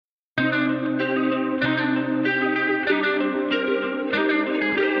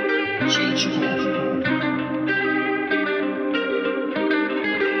Chop it down.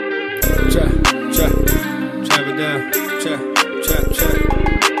 Chop it down. Chop it down.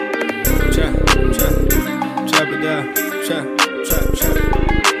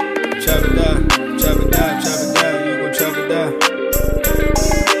 You gon' chop it down. Chop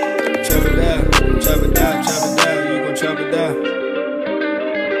it down. You gon' chop it down.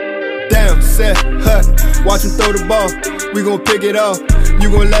 Damn, set, hut. Watch him throw the ball. We gon' pick it off. You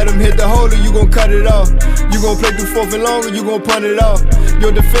gon' let him hit the hole or you gon' cut it off. You gon' play through fourth and long or you gon' punt it off.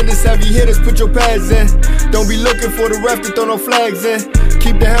 Your defenders, heavy hitters, put your pads in. Don't be looking for the ref to throw no flags in.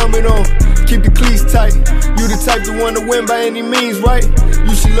 Keep the helmet on, keep the cleats tight. You the type to want to win by any means, right?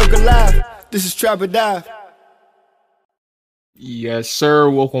 You should look alive. This is Trap or Dive. Yes, sir.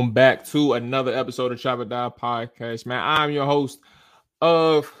 Welcome back to another episode of Trap or Dive podcast, man. I'm your host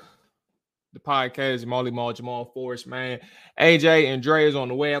of the podcast, Jamal Forrest, man. AJ and Dre is on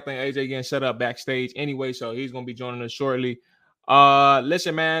the way. I think AJ getting set up backstage anyway, so he's gonna be joining us shortly.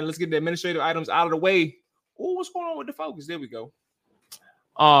 Listen, man, let's get the administrative items out of the way. Oh, what's going on with the focus? There we go.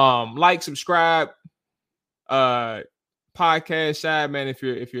 Like, subscribe, podcast side, man. If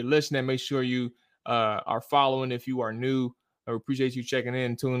you're listening, make sure you are following. If you are new, I appreciate you checking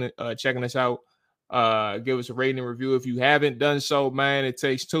in, checking us out. Give us a rating and review if you haven't done so, man. It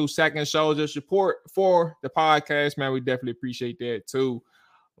takes 2 seconds. Shows your support for the podcast, man. We definitely appreciate that too.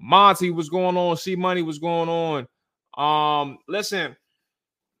 Monty, what's going on? C Money, what's going on? Listen.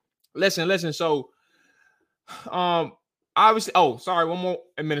 So, obviously, one more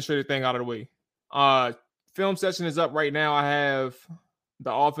administrative thing out of the way. Film session is up right now. I have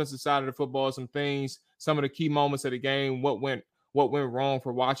the offensive side of the football, some things, some of the key moments of the game, what went wrong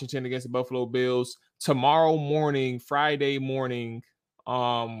for Washington against the Buffalo Bills. Tomorrow morning, Friday morning,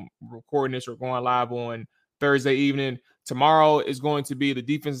 recording this, we're going live on Thursday evening. Tomorrow is going to be the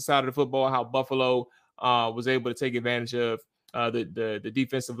defensive side of the football, how Buffalo was able to take advantage of the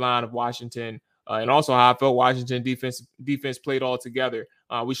defensive line of Washington, and also how I felt Washington defense played all together.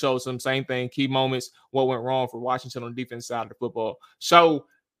 We showed some same thing, key moments, what went wrong for Washington on the defense side of the football. So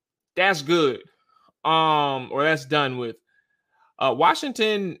that's good. Or that's done with.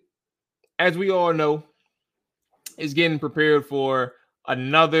 Washington, as we all know, is getting prepared for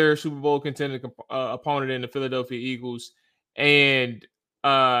another Super Bowl contender opponent in the Philadelphia Eagles, and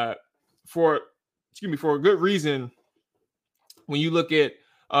for a good reason. When you look at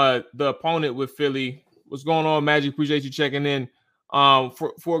the opponent with Philly, what's going on, Magic? Appreciate you checking in.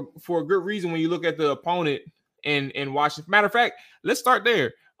 For a good reason, when you look at the opponent in Washington. Matter of fact, let's start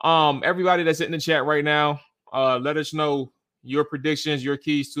there. Everybody that's in the chat right now, let us know your predictions, your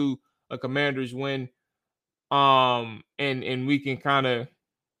keys to a Commanders win. And we can kind of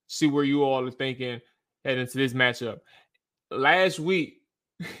see where you all are thinking heading into this matchup. Last week,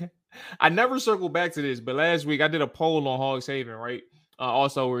 I never circled back to this, but last week I did a poll on Hogs Haven, right?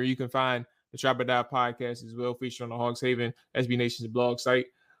 Also where you can find the Trap or Dive podcast as well, featured on the Hogs Haven SB Nation's blog site.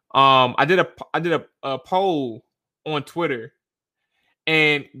 I did a poll on Twitter,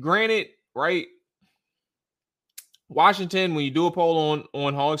 and granted, right, Washington, when you do a poll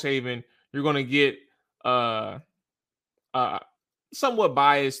on Hogs Haven, you're going to get somewhat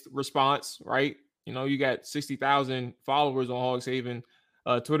biased response, right? You know, you got 60,000 followers on Hogs Haven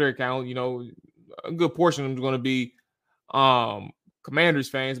Twitter account. You know, a good portion of them is going to be Commanders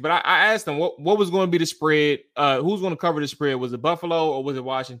fans. But I asked them what was going to be the spread. Who's going to cover the spread? Was it Buffalo or was it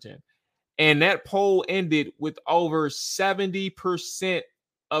Washington? And that poll ended with over 70%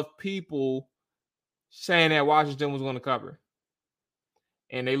 of people saying that Washington was going to cover.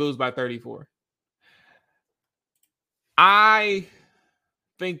 And they lose by 34. I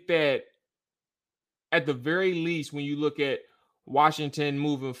think that at the very least, when you look at Washington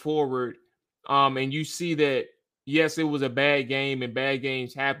moving forward, and you see that, yes, it was a bad game and bad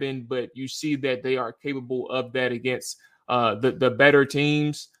games happen, but you see that they are capable of that against the better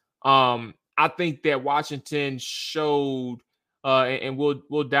teams. I think that Washington showed, and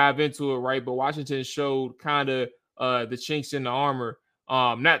we'll dive into it, right? But Washington showed kind of the chinks in the armor.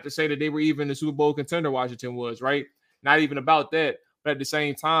 Not to say that they were even the Super Bowl contender Washington was, right? Not even about that. But at the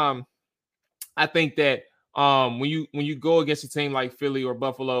same time, I think that when you go against a team like Philly or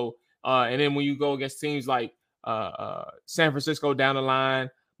Buffalo, and then when you go against teams like San Francisco down the line,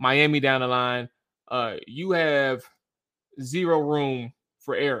 Miami down the line, you have zero room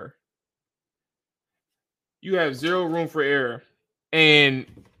for error. You have zero room for error. And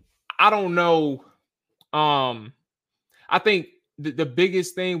I don't know. I think the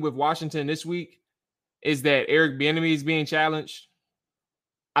biggest thing with Washington this week is that Eric Bieniemy is being challenged.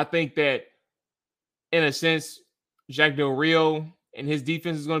 I think that, in a sense, Jack Del Rio and his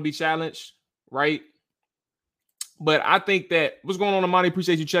defense is going to be challenged, right? But I think that what's going on, Amani?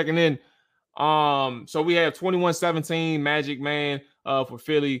 Appreciate you checking in. So we have 21-17 Magic Man for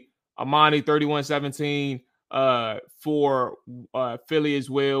Philly. Amani 31-17 for Philly as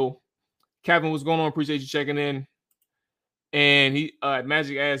well. Kevin, what's going on? Appreciate you checking in. And he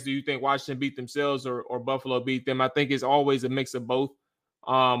Magic asked, do you think Washington beat themselves or Buffalo beat them? I think it's always a mix of both.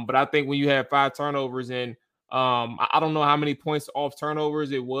 But I think when you have 5 turnovers and I don't know how many points off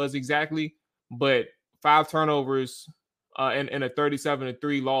turnovers it was exactly, but 5 turnovers in a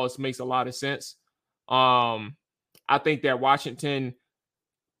 37-3 loss makes a lot of sense. I think that Washington,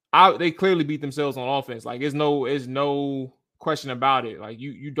 they clearly beat themselves on offense. Like, there's no question about it. Like,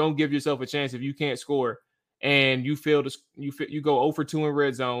 you don't give yourself a chance if you can't score and you go 0 for 2 in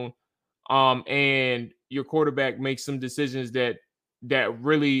red zone, and your quarterback makes some decisions that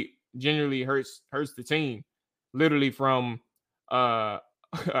really genuinely hurts the team, literally from an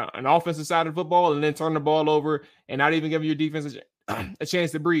offensive side of football, and then turn the ball over and not even giving your defense a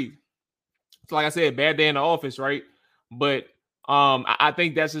chance to breathe. So like I said, bad day in the office, right? But I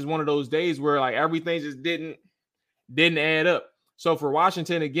think that's just one of those days where like everything just didn't add up. So for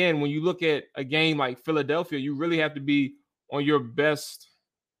Washington, again, when you look at a game like Philadelphia, you really have to be on your best.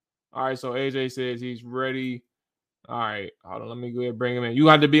 All right, so AJ says he's ready. All right, hold on. Let me go ahead and bring him in. You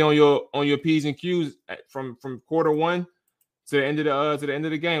have to be on your P's and Q's from quarter 1 to the end of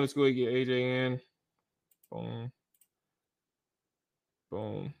the game. Let's go ahead and get AJ in. Boom.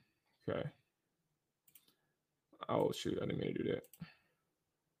 Boom. Okay. Oh shoot, I didn't mean to do that.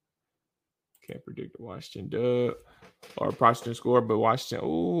 Can't predict the Washington dub or Washington score, but Washington.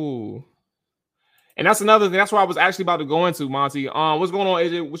 Ooh. And that's another thing. That's what I was actually about to go into, Monty. What's going on,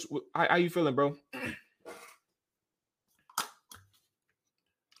 AJ? How you feeling, bro?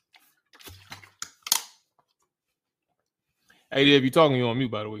 Hey, if you're talking, you're on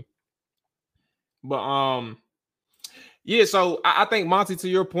mute, by the way. But yeah. So I think, Monty, to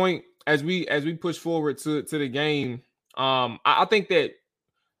your point, as we push forward to the game, I think that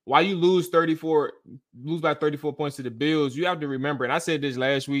while you lose by 34 points to the Bills, you have to remember, and I said this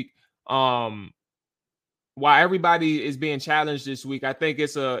last week, while everybody is being challenged this week, I think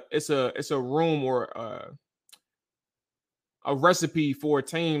it's a room or a recipe for a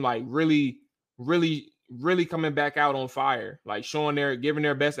team like really coming back out on fire, like giving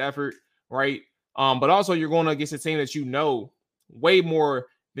their best effort, right? But also you're going against a team that you know way more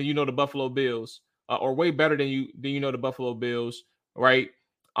than you know the Buffalo Bills, or way better than you know the Buffalo Bills, right?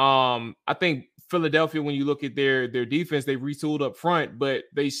 I think Philadelphia, when you look at their defense, they retooled up front, but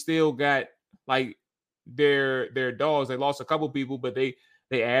they still got like their dogs. They lost a couple people, but they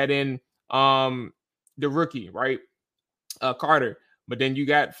add in the rookie, right? Carter. But then you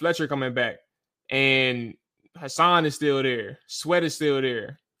got Fletcher coming back, and Hassan is still there. Sweat is still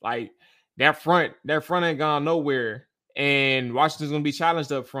there. Like that front ain't gone nowhere. And Washington's gonna be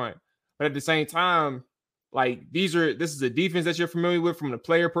challenged up front. But at the same time, like this is a defense that you're familiar with from the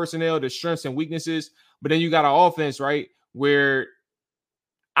player personnel, the strengths and weaknesses. But then you got an offense, right, where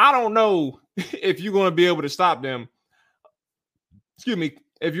I don't know if you're going to be able to stop them. Excuse me,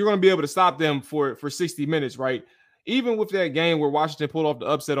 if you're going to be able to stop them for 60 minutes, right? Even with that game where Washington pulled off the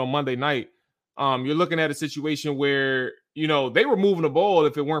upset on Monday night, you're looking at a situation where, you know, they were moving the ball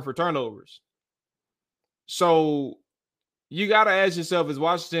if it weren't for turnovers. So you got to ask yourself, is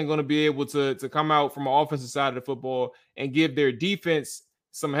Washington going to be able to come out from an offensive side of the football and give their defense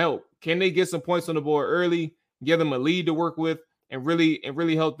some help? Can they get some points on the board early, give them a lead to work with, and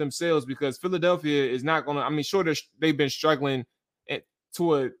really help themselves? Because Philadelphia is not going to, I mean, sure, they've been struggling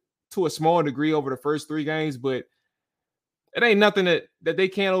to a small degree over the first 3 games, but it ain't nothing that they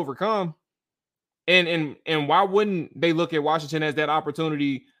can't overcome. And why wouldn't they look at Washington as that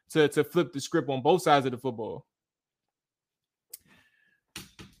opportunity to flip the script on both sides of the football?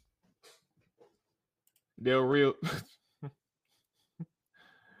 Del Rio.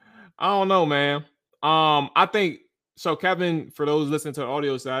 I don't know, man. I think so. Kevin, for those listening to the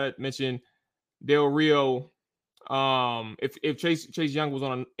audio side, mentioned Del Rio. If Chase Young was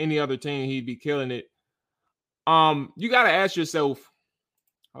on any other team, he'd be killing it. You got to ask yourself.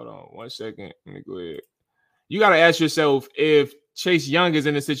 Hold on 1 second. Let me go ahead. You got to ask yourself if Chase Young is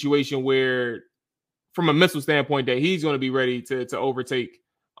in a situation where, from a mental standpoint, that he's going to be ready to overtake,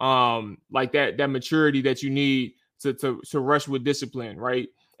 like that maturity that you need to rush with discipline, right?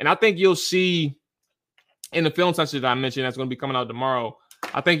 And I think you'll see in the film session that I mentioned that's going to be coming out tomorrow,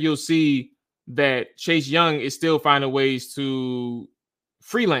 I think you'll see that Chase Young is still finding ways to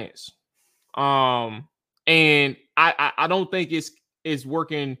freelance. And I don't think it's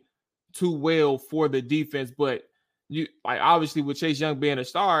working too well for the defense, but you like obviously with Chase Young being a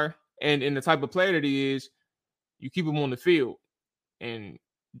star and the type of player that he is, you keep him on the field. And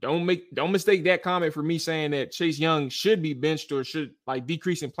don't mistake that comment for me saying that Chase Young should be benched or should like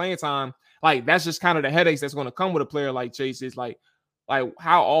decrease in playing time. Like that's just kind of the headaches that's going to come with a player like Chase. Is like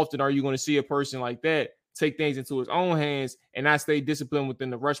how often are you going to see a person like that take things into his own hands and not stay disciplined within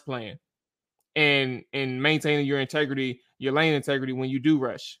the rush plan and maintaining your integrity, your lane integrity when you do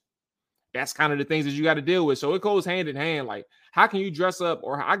rush. That's kind of the things that you got to deal with. So it goes hand in hand. Like, how can you dress up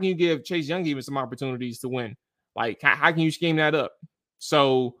or how can you give Chase Young even some opportunities to win? Like, how can you scheme that up?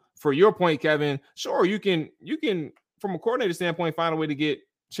 So for your point, Kevin, sure, you can from a coordinator standpoint find a way to get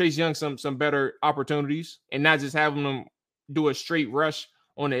Chase Young some better opportunities and not just having them do a straight rush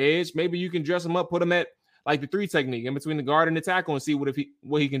on the edge. Maybe you can dress him up, put him at like the 3 technique in between the guard and the tackle and see what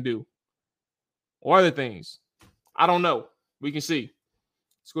he can do. Or other things. I don't know. We can see.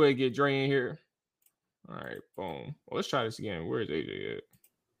 Let's go ahead and get Dre in here. All right, boom. Well, let's try this again. Where is AJ at?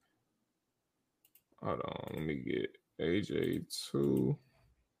 Hold on. Let me get AJ 2.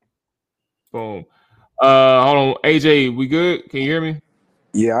 Boom. Hold on. AJ, we good? Can you hear me?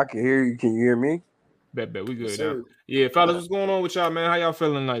 Yeah, I can hear you. Can you hear me? Bet. We good now. Yeah, fellas, what's going on with y'all, man? How y'all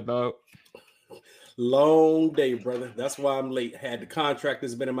feeling tonight, dog? Long day, brother. That's why I'm late. Had the contract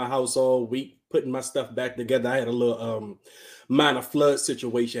that's been in my house all week, putting my stuff back together. I had a little minor flood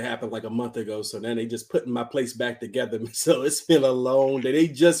situation happen like a month ago. So then they just putting my place back together. So it's been a long day. They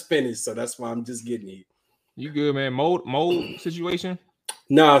just finished. So that's why I'm just getting here. You good, man? Mold situation?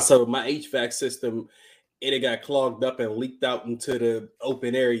 Nah, so my HVAC system, it got clogged up and leaked out into the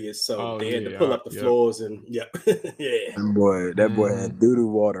open areas. So they had to pull up the floors and yeah. That boy had doo-doo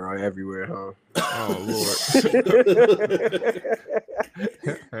water everywhere, huh? Oh Lord.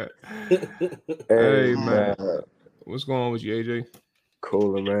 Hey man. What's going on with you, AJ?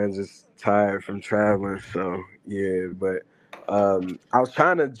 Cool, man. Just tired from traveling. So yeah, but I was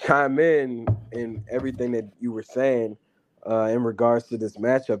trying to chime in everything that you were saying. In regards to this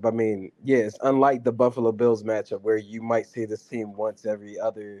matchup, I mean, yeah, it's unlike the Buffalo Bills matchup where you might see this team once every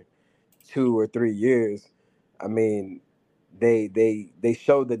other 2 or 3 years. I mean, they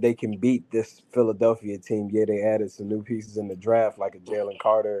showed that they can beat this Philadelphia team. Yeah, they added some new pieces in the draft, like a Jalen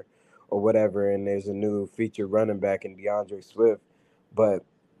Carter or whatever, and there's a new featured running back in DeAndre Swift. But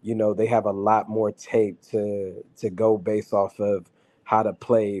you know, they have a lot more tape to go based off of how to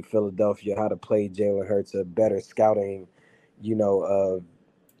play Philadelphia, how to play Jalen Hurts, a better scouting. You know,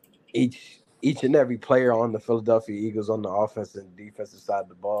 each and every player on the Philadelphia Eagles on the offensive and defensive side of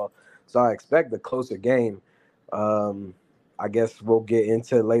the ball. So I expect a closer game. I guess we'll get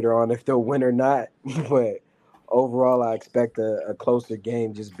into later on if they'll win or not. But overall, I expect a closer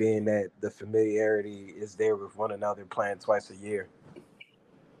game, just being that the familiarity is there with one another playing twice a year.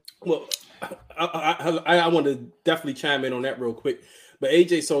 Well, I want to definitely chime in on that real quick. But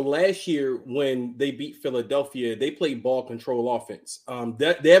AJ, so last year when they beat Philadelphia, they played ball control offense.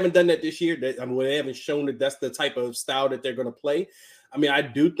 They haven't done that this year. They haven't shown that that's the type of style that they're going to play. I mean, I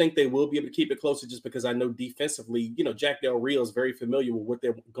do think they will be able to keep it closer just because I know defensively, you know, Jack Del Rio is very familiar with what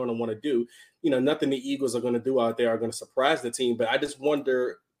they're going to want to do. You know, nothing the Eagles are going to do out there are going to surprise the team. But I just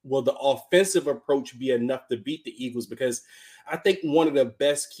wonder, will the offensive approach be enough to beat the Eagles? Because I think one of the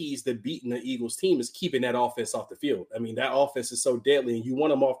best keys to beating the Eagles team is keeping that offense off the field. I mean, that offense is so deadly and you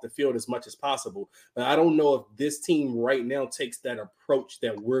want them off the field as much as possible. But I don't know if this team right now takes that approach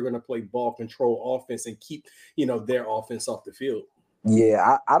that we're going to play ball control offense and keep, you know, their offense off the field.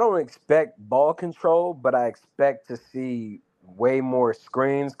 Yeah, I don't expect ball control, but I expect to see way more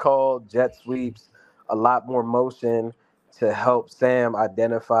screens called, jet sweeps, a lot more motion to help Sam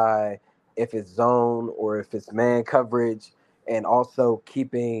identify if it's zone or if it's man coverage, and also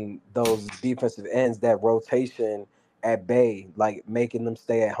keeping those defensive ends, that rotation at bay, like making them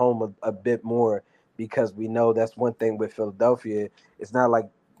stay at home a bit more, because we know that's one thing with Philadelphia. It's not like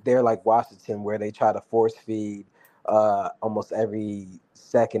they're like Washington where they try to force feed almost every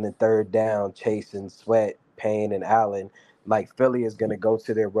second and third down, chasing Sweat, Payne, and Allen. Like Philly is going to go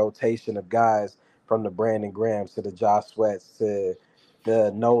to their rotation of guys from the Brandon Grahams to the Josh Sweats to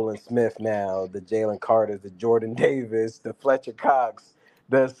the Nolan Smith now, the Jalen Carter, the Jordan Davis, the Fletcher Cox,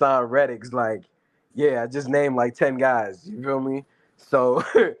 the Hassan Reddicks. Like, yeah, I just named like 10 guys. You feel me? So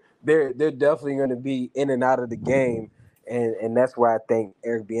they're definitely going to be in and out of the game. And that's where I think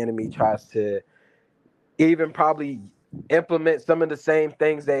Eric Bieniemy tries to even probably implement some of the same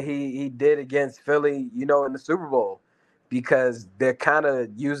things that he did against Philly, you know, in the Super Bowl, because they're kind of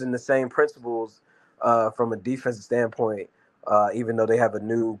using the same principles from a defensive standpoint, even though they have a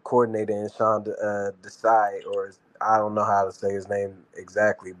new coordinator in Sean Desai, or I don't know how to say his name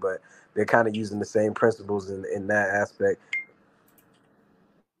exactly, but they're kind of using the same principles in that aspect.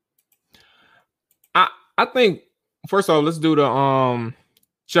 I think first off, let's do the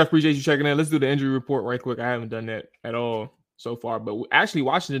Chef, appreciate you checking in. Let's do the injury report right quick. I haven't done that at all so far, but actually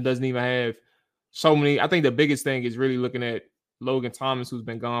Washington doesn't even have so many. I think the biggest thing is really looking at Logan Thomas, who's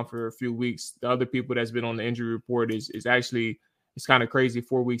been gone for a few weeks. The other people that's been on the injury report is actually, it's kind of crazy.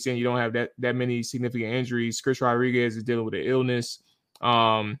 4 weeks in, you don't have that many significant injuries. Chris Rodriguez is dealing with an illness.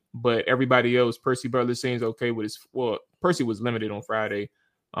 But everybody else, Percy Butler seems okay with Percy was limited on Friday.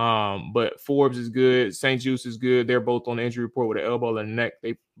 But Forbes is good. St. Juste is good. They're both on the injury report with an elbow and neck.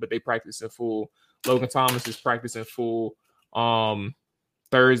 They practice in full. Logan Thomas is practicing full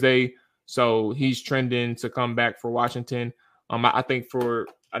Thursday. So he's trending to come back for Washington. I think for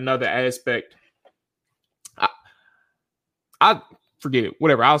another aspect, I forget it,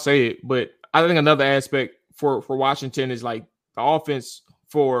 whatever, I'll say it. But I think another aspect for Washington is like the offense,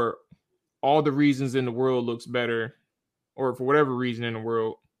 for all the reasons in the world, looks better, or for whatever reason in the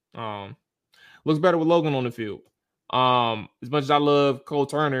world, looks better with Logan on the field. As much as I love Cole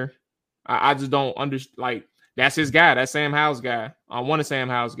Turner, I just don't understand. Like, that's his guy. That's Sam Howell's guy. One of Sam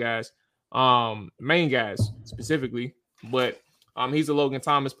Howell's guys, main guys specifically. But he's a Logan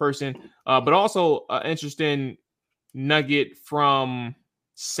Thomas person. But also an interesting nugget from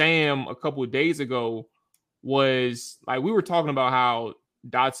Sam a couple of days ago was, like, we were talking about how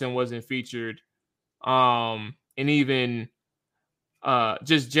Dotson wasn't featured, and even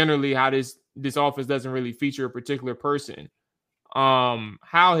just generally how this offense doesn't really feature a particular person. Hal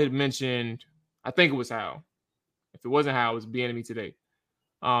had mentioned, I think it was Hal. If it wasn't Hal, it was Bieniemy today.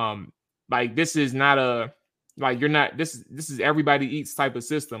 Like, this is not a, like, you're not, this is everybody eats type of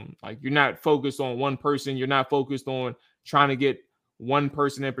system. Like, you're not focused on one person. You're not focused on trying to get one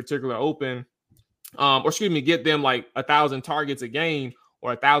person in particular open, get them like 1,000 targets a game or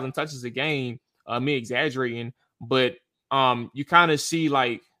 1,000 touches a game. Me exaggerating, but you kind of see,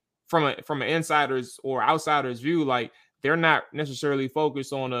 like, from an insider's or outsider's view, like, they're not necessarily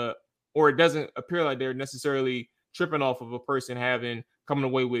focused on or it doesn't appear like they're necessarily tripping off of a person coming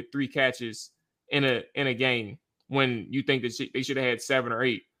away with 3 catches in a game when you think that they should have had 7 or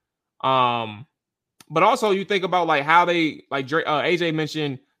 8. But also you think about, like, how they, like, AJ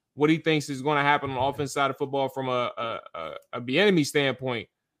mentioned what he thinks is going to happen on the offense side of football from a Bieniemy standpoint.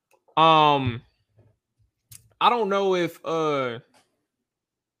 I don't know if I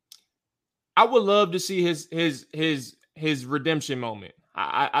would love to see his redemption moment.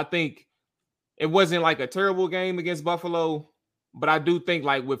 I think it wasn't like a terrible game against Buffalo, but I do think,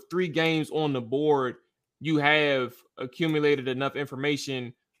 like, with 3 games on the board, you have accumulated enough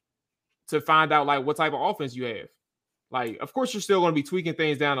information to find out, like, what type of offense you have. Like, of course, you're still going to be tweaking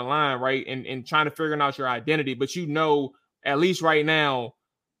things down the line, right? And trying to figure out your identity, but you know, at least right now,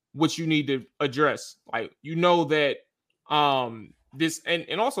 what you need to address. Like, you know that this,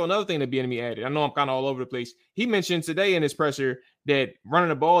 and also another thing that Bieniemy added, I know I'm kind of all over the place. He mentioned today in his presser that running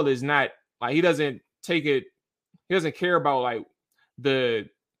the ball is not, like, he doesn't care about, like, the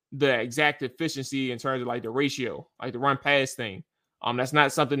exact efficiency in terms of, like, the ratio, like the run pass thing. That's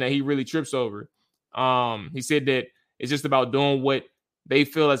not something that he really trips over. He said that it's just about doing what they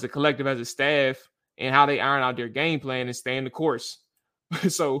feel as a collective, as a staff, and how they iron out their game plan and stay in the course.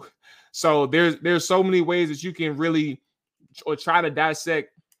 So there's so many ways that you can really or try to dissect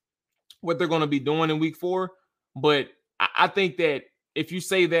what they're going to be doing in week 4. But I think that if you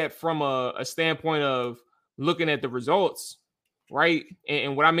say that from a standpoint of looking at the results, right?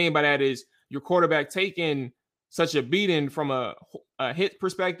 And what I mean by that is your quarterback taking such a beating from a hit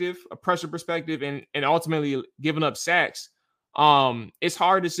perspective, a pressure perspective, and ultimately giving up sacks. It's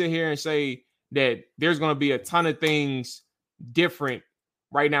hard to sit here and say that there's going to be a ton of things different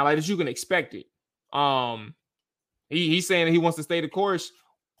right now, like, as you can expect it. He's saying that he wants to stay the course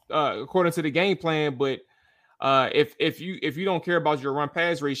according to the game plan, but if you don't care about your run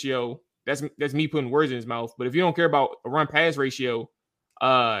pass ratio, that's me putting words in his mouth. But if you don't care about a run pass ratio,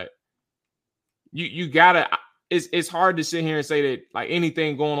 you gotta. It's hard to sit here and say that, like,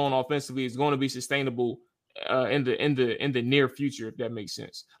 anything going on offensively is going to be sustainable in the near future, if that makes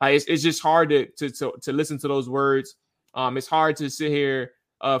sense. Like, it's just hard to listen to those words. It's hard to sit here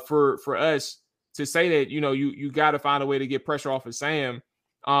for us to say that, you know, you got to find a way to get pressure off of Sam,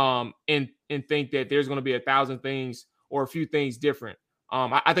 and think that there's going to be 1,000 things or a few things different.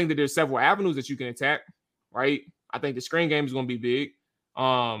 I think that there's several avenues that you can attack, right? I think the screen game is going to be big,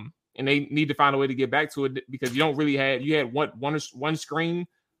 and they need to find a way to get back to it, because you had one screen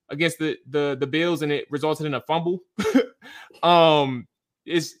against the Bills, and it resulted in a fumble.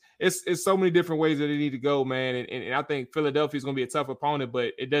 It's it's so many different ways that they need to go, man. And I think Philadelphia is going to be a tough opponent,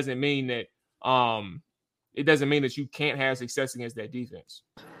 but it doesn't mean that you can't have success against that defense.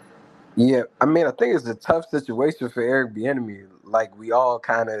 Yeah, I mean, I think it's a tough situation for Eric Bieniemy, like we all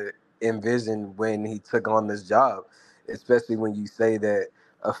kind of envisioned when he took on this job, especially when you say that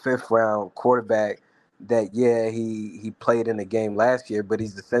a fifth-round quarterback that, yeah, he played in a game last year, but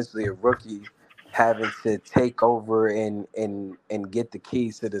he's essentially a rookie having to take over and get the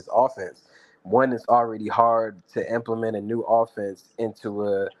keys to this offense. One, it's already hard to implement a new offense into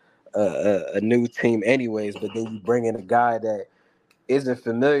a new team anyways, but then you bring in a guy that isn't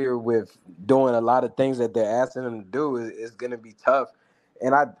familiar with doing a lot of things that they're asking him to do is going to be tough.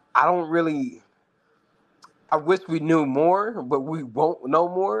 And I don't really – I wish we knew more, but we won't know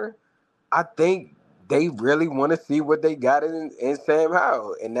more. I think they really want to see what they got in Sam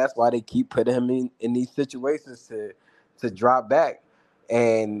Howell, and that's why they keep putting him in these situations to drop back.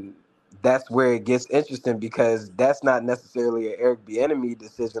 And that's where it gets interesting because that's not necessarily an Eric Bieniemy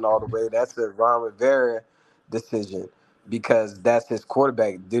decision all the way. That's a Ron Rivera decision because that's his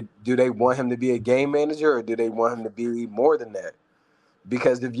quarterback. Do they want him to be a game manager or do they want him to be more than that?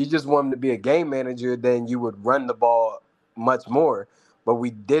 Because if you just want him to be a game manager, then you would run the ball much more. But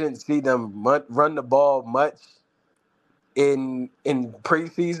we didn't see them run the ball much in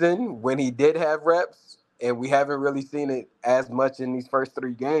preseason when he did have reps, and we haven't really seen it as much in these first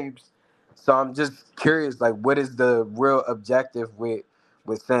 3 games. So I'm just curious, like, what is the real objective with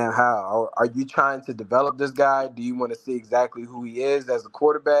Sam Howell? Are you trying to develop this guy? Do you want to see exactly who he is as a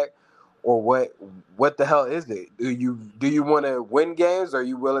quarterback? Or what the hell is it? Do you want to win games? Are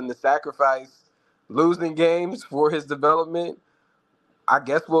you willing to sacrifice losing games for his development? I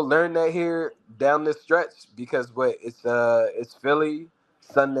guess we'll learn that here down this stretch because it's Philly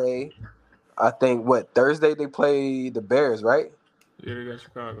Sunday. I think Thursday they play the Bears, right? Yeah, they got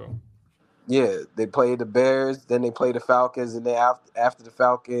Chicago. Yeah, they play the Bears, then they play the Falcons, and then after the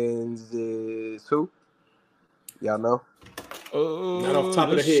Falcons is who? Y'all know? Not off the top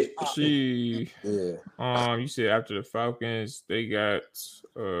of the head. See. Yeah. You said after the Falcons, they got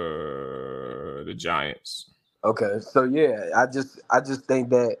the Giants. Okay, so yeah, I just think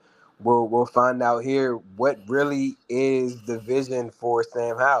that we'll find out here what really is the vision for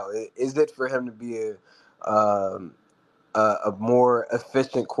Sam Howell. Is it for him to be a more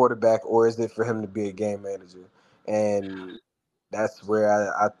efficient quarterback, or is it for him to be a game manager? And that's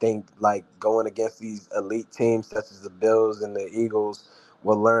where I think, like, going against these elite teams such as the Bills and the Eagles,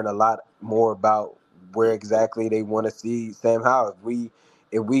 we'll learn a lot more about where exactly they want to see Sam Howell.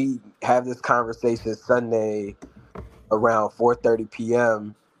 If we have this conversation Sunday around 4:30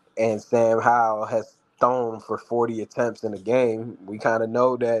 p.m. and Sam Howell has thrown for 40 attempts in a game, we kind of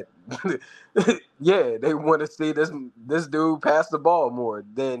know that, yeah, they want to see this dude pass the ball more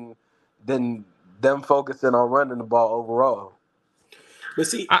than them focusing on running the ball overall. But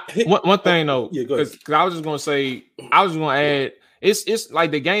see, one thing though, yeah, go ahead. Because I was just gonna add, it's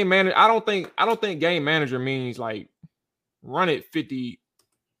like the game manager. I don't think game manager means like run it 50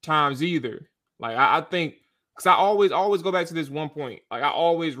 times either. Like I think, because I always go back to this one point. Like I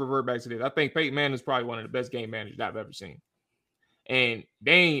always revert back to this. I think Peyton Manning is probably one of the best game managers I've ever seen. And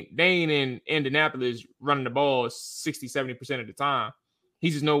they ain't in Indianapolis running the ball 60-70% of the time.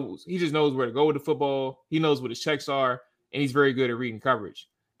 He just knows where to go with the football. He knows what his checks are. And he's very good at reading coverage.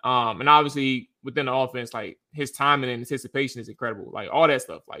 And obviously within the offense, like his timing and anticipation is incredible. Like all that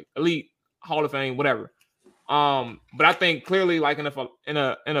stuff, like elite, Hall of Fame, whatever. But I think clearly, like in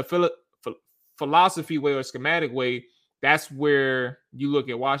a philosophy way or schematic way, that's where you look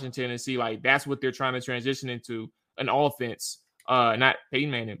at Washington and see like that's what they're trying to transition into, an offense, not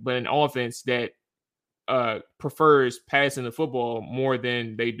Peyton Manning, but an offense that prefers passing the football more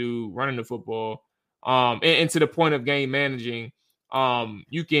than they do running the football. And to the point of game managing,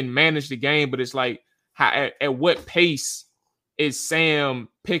 you can manage the game, but it's like at what pace is Sam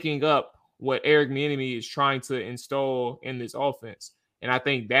picking up what Eric Bieniemy is trying to install in this offense? And I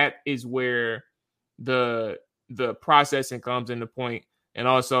think that is where the processing comes into point, and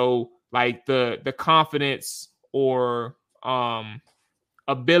also like the confidence or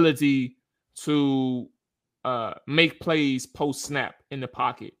ability to make plays post snap in the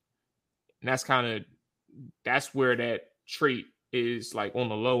pocket. And that's where that trait is like on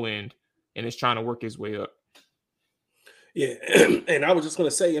the low end, and it's trying to work its way up. Yeah, and I was just going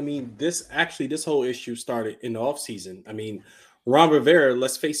to say, I mean, this whole issue started in the offseason. I mean, Ron Rivera,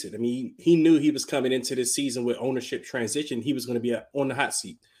 let's face it. I mean, he knew he was coming into this season with ownership transition. He was going to be on the hot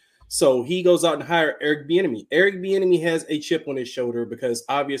seat. So he goes out and hires Eric Bieniemy. Eric Bieniemy has a chip on his shoulder because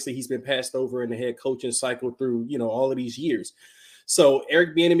obviously he's been passed over in the head coaching cycle through, all of these years. So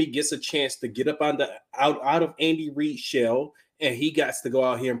Eric Bieniemy gets a chance to get up out of Andy Reid's shell, and he got to go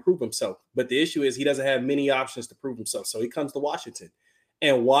out here and prove himself. But the issue is he doesn't have many options to prove himself. So he comes to Washington,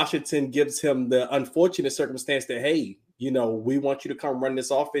 and Washington gives him the unfortunate circumstance that, hey, we want you to come run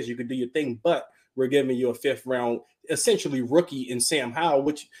this offense. You can do your thing, but we're giving you a 5th round, essentially rookie in Sam Howell,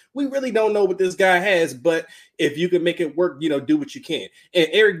 which we really don't know what this guy has. But if you can make it work, do what you can. And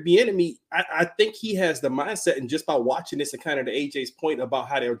Eric Bieniemy, I think he has the mindset, and just by watching this and kind of to AJ's point about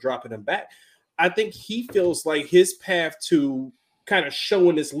how they're dropping him back, I think he feels like his path to kind of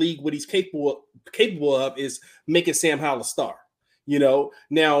showing this league what he's capable of is making Sam Howell a star.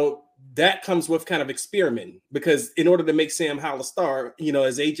 Now that comes with kind of experimenting, because in order to make Sam Howell a star,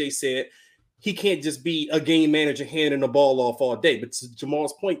 as AJ said, he can't just be a game manager handing the ball off all day. But to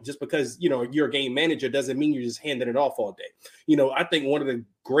Jamal's point, just because, you're a game manager doesn't mean you're just handing it off all day. I think one of the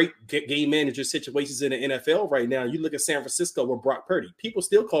great game manager situations in the NFL right now, you look at San Francisco with Brock Purdy. People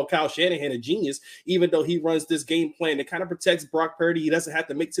still call Kyle Shanahan a genius, even though he runs this game plan that kind of protects Brock Purdy. He doesn't have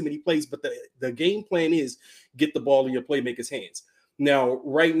to make too many plays, but the game plan is get the ball in your playmakers' hands. Now,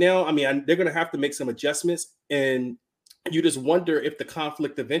 right now, they're going to have to make some adjustments, and you just wonder if the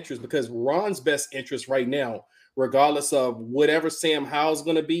conflict of interest, because Ron's best interest right now, regardless of whatever Sam Howell's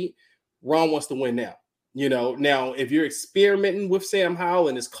going to be, Ron wants to win now. Now, if you're experimenting with Sam Howell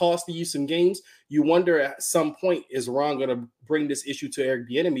and it's costing you some games, you wonder at some point, is Ron going to bring this issue to Eric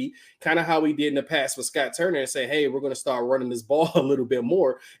Bieniemy, kind of how he did in the past with Scott Turner, and say, hey, we're going to start running this ball a little bit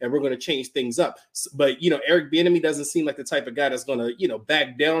more, and we're going to change things up. But, Eric Bieniemy doesn't seem like the type of guy that's going to,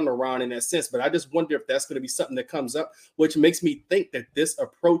 back down to Ron in that sense. But I just wonder if that's going to be something that comes up, which makes me think that this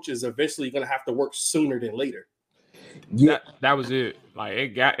approach is eventually going to have to work sooner than later. Yeah, that was it. Like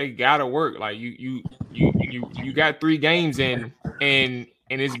it got to work. Like you got 3 games in, and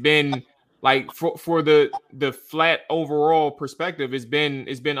it's been like for the flat overall perspective, it's been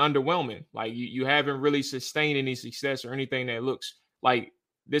underwhelming. Like you haven't really sustained any success or anything that looks like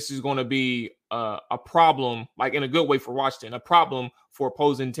this is going to be a problem, like in a good way for Washington, a problem for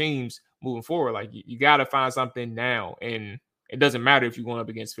opposing teams moving forward. Like you got to find something now, and it doesn't matter if you're going up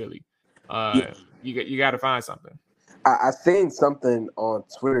against Philly. You got to find something. I seen something on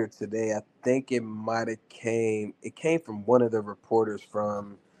Twitter today. I think it came from one of the reporters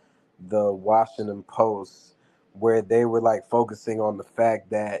from the Washington Post, where they were like focusing on the fact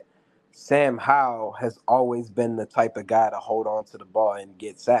that Sam Howell has always been the type of guy to hold on to the ball and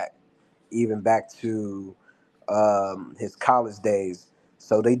get sacked, even back to his college days.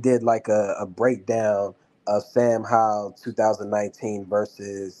 So they did like a breakdown of Sam Howell 2019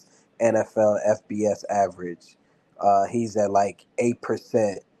 versus NFL FBS average. He's at like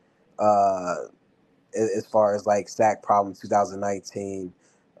 8% as far as like sack problem 2019.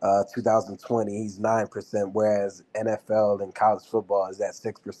 2020, he's 9%, whereas NFL and college football is at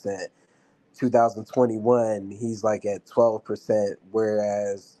 6%. 2021, he's like at 12%,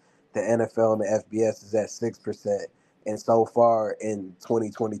 whereas the NFL and the FBS is at 6%. And so far in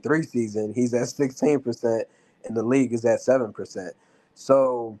 2023 season, he's at 16%, and the league is at 7%.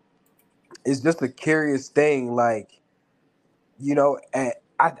 So it's just a curious thing, like, and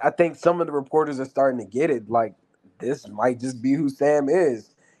I think some of the reporters are starting to get it, like, this might just be who Sam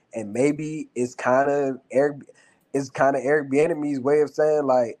is. And maybe it's kind of Eric Bieniemy's way of saying,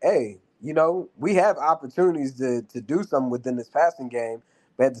 like, hey, we have opportunities to do something within this passing game,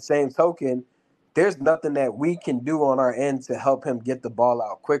 but at the same token, there's nothing that we can do on our end to help him get the ball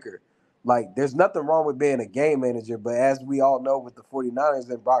out quicker. Like, there's nothing wrong with being a game manager, but as we all know with the 49ers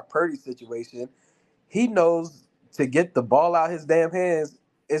and Brock Purdy's situation, he knows to get the ball out his damn hands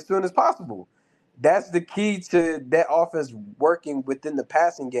as soon as possible. That's the key to that offense working within the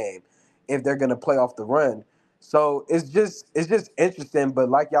passing game if they're going to play off the run. So it's just interesting. But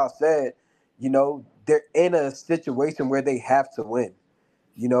like y'all said, they're in a situation where they have to win.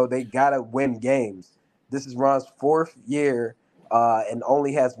 They got to win games. This is Ron's 4th year and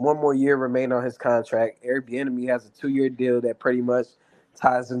only has 1 more year remaining on his contract. Eric Bieniemy has a 2-year deal that pretty much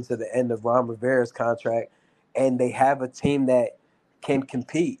ties into the end of Ron Rivera's contract. And they have a team that can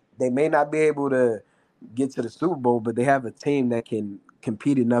compete. They may not be able to get to the Super Bowl, but they have a team that can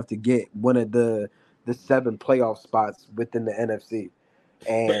compete enough to get one of the 7 playoff spots within the NFC.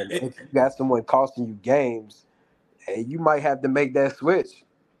 And if you got someone costing you games, you might have to make that switch.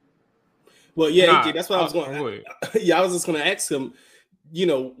 Well, yeah, AJ, that's what I was going to. Yeah, I was just going to ask him,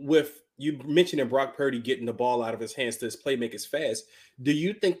 with you mentioning Brock Purdy getting the ball out of his hands to his playmakers fast, do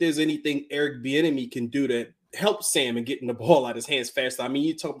you think there's anything Eric Bieniemy can do that help Sam in getting the ball out of his hands faster. I mean,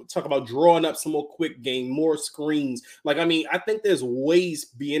 you talk about drawing up some more quick game, more screens. Like, I mean, I think there's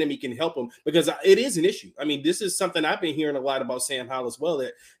ways Bieniemy can help him because it is an issue. I mean, this is something I've been hearing a lot about Sam Howell as well,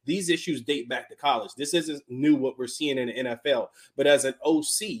 that these issues date back to college. This isn't new what we're seeing in the NFL, but as an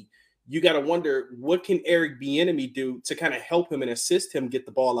OC, you got to wonder, what can Eric Bieniemy do to kind of help him and assist him get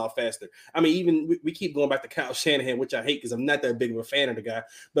the ball out faster? I mean, even we keep going back to Kyle Shanahan, which I hate because I'm not that big of a fan of the guy.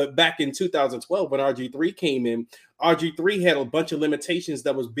 But back in 2012, when RG3 came in, RG3 had a bunch of limitations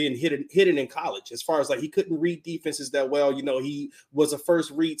that was being hidden in college, as far as like he couldn't read defenses that well. You know, he was a first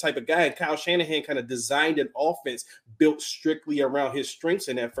read type of guy. And Kyle Shanahan kind of designed an offense built strictly around his strengths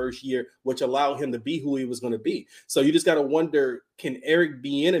in that first year, which allowed him to be who he was going to be. So you just got to wonder, can Eric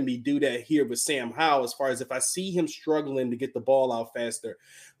Bieniemy do that here with Sam Howell? As far as, if I see him struggling to get the ball out faster,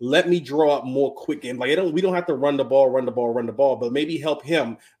 let me draw up more quick game. Like, we don't have to run the ball, but maybe help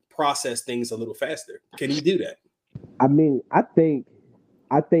him process things a little faster. Can he do that? I mean, I think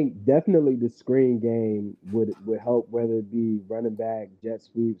definitely the screen game would help, whether it be running back, jet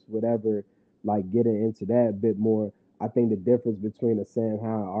sweeps, whatever, like getting into that a bit more. I think the difference between a Sam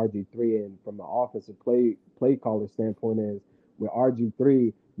Howell and RG3 and from an offensive play caller standpoint is, with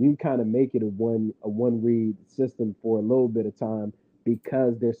RG3, you can kind of make it a one read system for a little bit of time,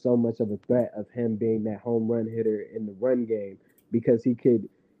 because there's so much of a threat of him being that home run hitter in the run game, because he could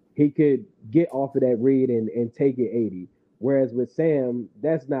get off of that read and take it 80. Whereas with Sam,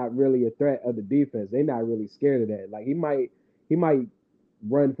 that's not really a threat of the defense. They're not really scared of that. Like, he might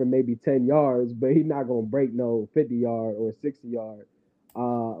run for maybe 10 yards, but he's not going to break no 50-yard or 60-yard.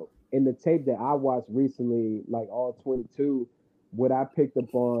 In the tape that I watched recently, like all 22, what I picked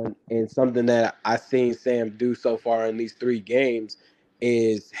up on, and something that I seen Sam do so far in these 3 games,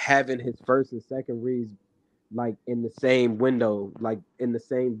 is having his first and second reads like in the same window, like in the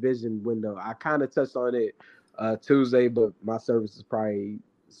same vision window. I kind of touched on it Tuesday, but my service is probably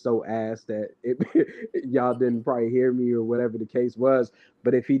so ass that y'all didn't probably hear me or whatever the case was.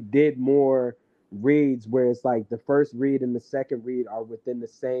 But if he did more reads where it's like the first read and the second read are within the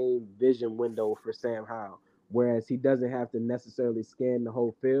same vision window for Sam Howell, whereas he doesn't have to necessarily scan the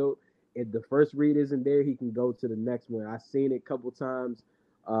whole field. If the first read isn't there, he can go to the next one. I've seen it a couple times.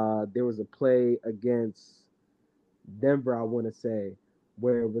 There was a play against Denver, I want to say,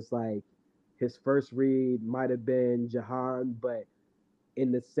 where it was like his first read might have been Jahan, but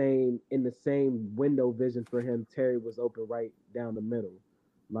in the same window vision for him, Terry was open right down the middle.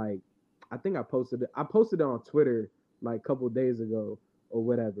 Like, I think I posted it on Twitter like a couple of days ago or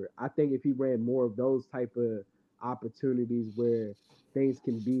whatever. I think if he ran more of those type of opportunities where things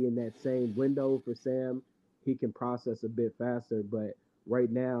can be in that same window for Sam, he can process a bit faster. But right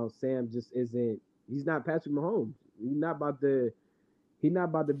now, Sam just isn't. He's not Patrick Mahomes. He's not about to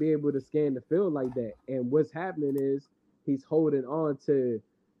be able to scan the field like that. And what's happening is he's holding on to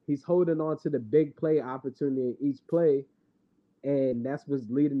the big play opportunity in each play, and that's what's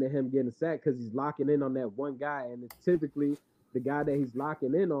leading to him getting sacked, because he's locking in on that one guy, and it's typically the guy that he's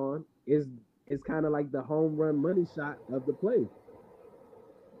locking in on is kind of like the home run money shot of the play.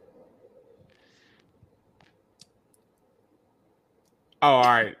 Oh, all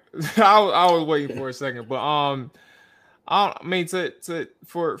right. I was waiting for a second, but I mean, there's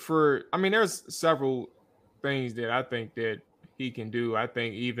several things that I think that he can do. I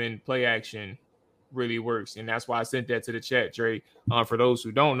think even play action really works, and that's why I sent that to the chat, Dre. For those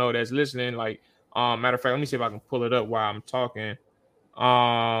who don't know that's listening, like, matter of fact, let me see if I can pull it up while I'm talking.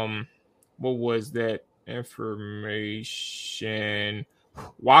 What was that information?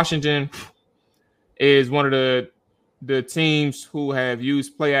 Washington is one of the teams who have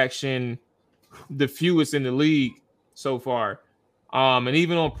used play action the fewest in the league so far. And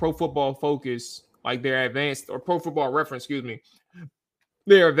even on Pro Football Focus, like their advanced, or Pro Football Reference,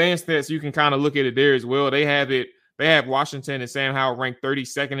 their advanced stats, you can kind of look at it there as well. They have Washington and Sam Howell ranked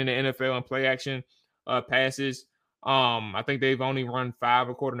 32nd in the NFL in play action passes. I think they've only run 5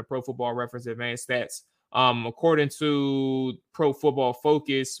 according to Pro Football Reference advanced stats. According to Pro Football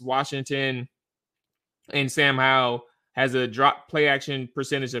Focus, Washington and Sam Howell has a drop play action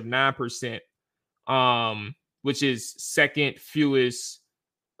percentage of 9%, which is second fewest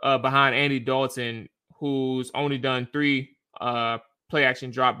behind Andy Dalton, who's only done 3 play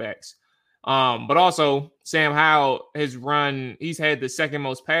action dropbacks. But also Sam Howell he's had the second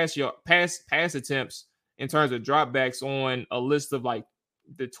most pass attempts in terms of dropbacks on a list of like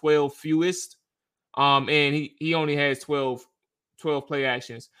the 12 fewest. And he only has 12 play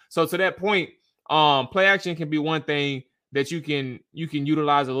actions. So to that point, play action can be one thing that you can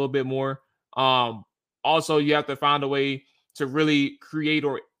utilize a little bit more. Also, you have to find a way to really create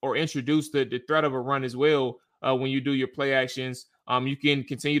or or introduce the threat of a run as well. When you do your play actions, you can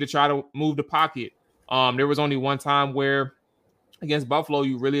continue to try to move the pocket. There was only one time where against Buffalo,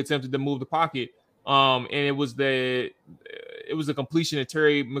 you really attempted to move the pocket. And it was a completion of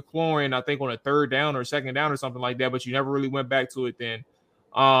Terry McLaurin, I think on a third down or second down or something like that, but you never really went back to it then.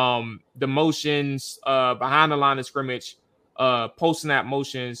 The motions behind the line of scrimmage, post-snap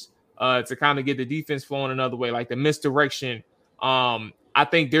motions to kind of get the defense flowing another way, like the misdirection. I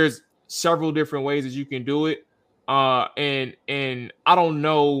think there's several different ways that you can do it. And I don't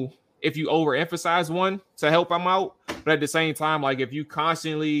know if you overemphasize one to help them out, but at the same time, like if you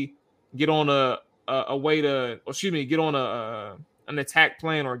constantly get on get on an attack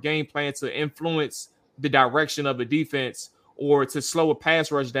plan or game plan to influence the direction of the defense or to slow a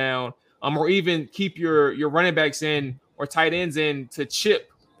pass rush down, or even keep your running backs in or tight ends in to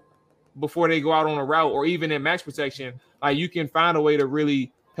chip before they go out on a route, or even in max protection, like you can find a way to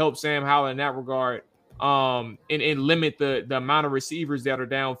really help Sam Howell in that regard. And limit the amount of receivers that are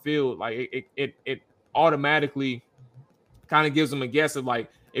downfield. Like it automatically kind of gives them a guess of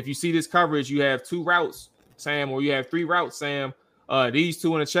like, if you see this coverage, you have 2 routes, Sam, or you have 3 routes, Sam, these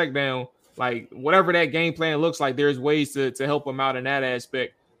 2 in a check down, like whatever that game plan looks like, there's ways to help them out in that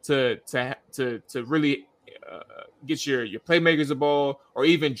aspect to really get your playmakers the ball, or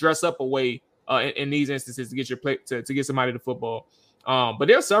even dress up a way in these instances to get your play to get somebody the football. But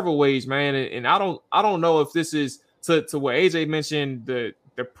there are several ways, man, and I don't know if this is to what AJ mentioned, the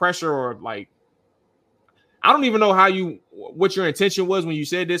pressure, or like I don't even know what your intention was when you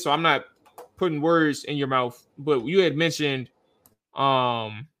said this, so I'm not putting words in your mouth. But you had mentioned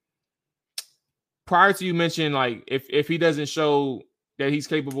prior to you mentioned like if he doesn't show that he's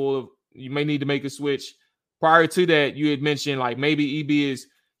capable of, you may need to make a switch. Prior to that, you had mentioned like maybe EB is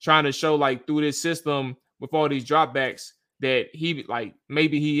trying to show like through this system with all these dropbacks that he like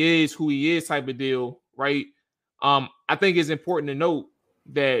maybe he is who he is type of deal, right? I think it's important to note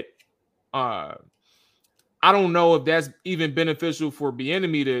that I don't know if that's even beneficial for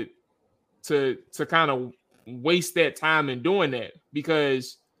Bieniemy to kind of waste that time in doing that,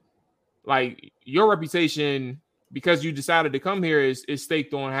 because like your reputation, because you decided to come here, is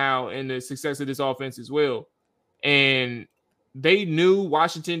staked on how and the success of this offense as well. And they knew,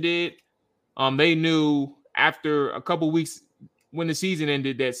 Washington did. They knew after a couple weeks when the season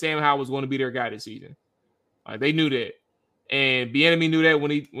ended that Sam Howell was going to be their guy this season. They knew that, and Bieniemy knew that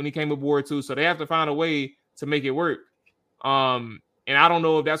when he came aboard too. So they have to find a way to make it work. And I don't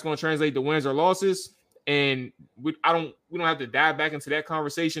know if that's going to translate to wins or losses. And we don't have to dive back into that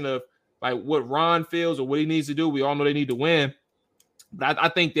conversation of like what Ron feels or what he needs to do. We all know they need to win, but I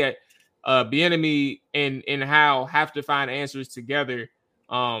think that Bieniemy and Howell have to find answers together.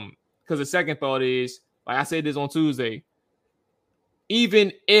 Because the second thought is, like I said this on Tuesday,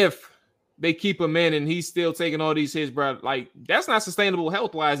 even if they keep him in and he's still taking all these hits, bro, like that's not sustainable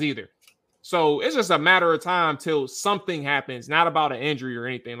health-wise either. So it's just a matter of time till something happens, not about an injury or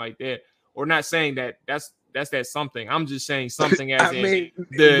anything like that. Or not saying that that's that something. I'm just saying something as the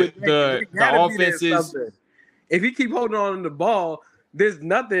offense is. If you keep holding on to the ball, there's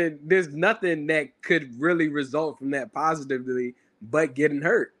nothing that could really result from that positively but getting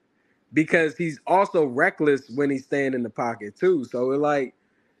hurt, because he's also reckless when he's staying in the pocket too. So it's like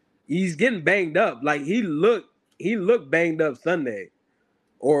he's getting banged up. Like he looked banged up Sunday,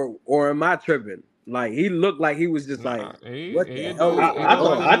 or am I tripping? Like he looked like he was just like, what the hell?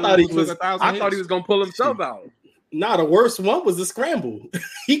 I thought he was gonna pull himself out. Nah, the worst one was the scramble.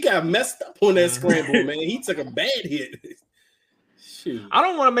 He got messed up on that scramble, man. He took a bad hit. Shoot. I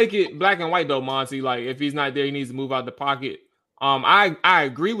don't want to make it black and white though, Monty. Like if he's not there, he needs to move out the pocket. I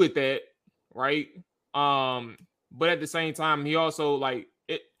agree with that, right? But at the same time, he also like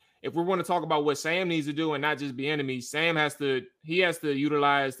it. If we want to talk about what Sam needs to do and not just Bieniemy, Sam has to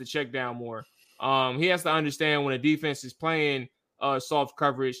utilize the check down more. He has to understand when a defense is playing soft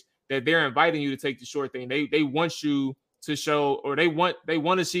coverage that they're inviting you to take the short thing. They want you to show, or they want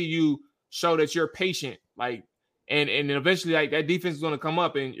to see you show that you're patient. Like, and eventually, like that defense is going to come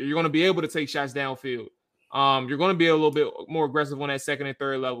up, and you're going to be able to take shots downfield. You're going to be a little bit more aggressive on that second and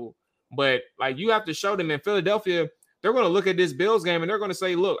third level. But like you have to show them in Philadelphia, they're going to look at this Bills game and they're going to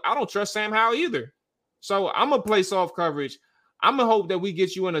say, "Look, I don't trust Sam Howell either. So I'm gonna play soft coverage. I'm gonna hope that we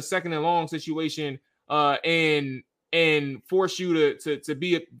get you in a second and long situation, and force you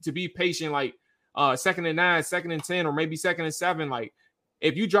to be patient, like 2nd and 9, 2nd and 10, or maybe 2nd and 7. Like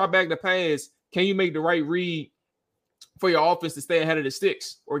if you drop back the pass, can you make the right read for your offense to stay ahead of the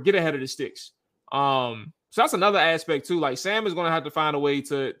sticks or get ahead of the sticks? So that's another aspect too. Like Sam is gonna have to find a way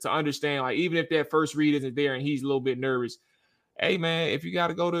to understand, like even if that first read isn't there and he's a little bit nervous, hey man, if you got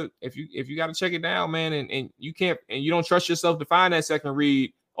to check it down, man, and you can't, and you don't trust yourself to find that second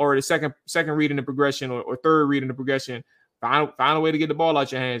read or the second read in the progression or third read in the progression, find a way to get the ball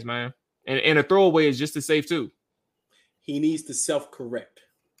out your hands, man. And a throwaway is just as safe too. He needs to self-correct.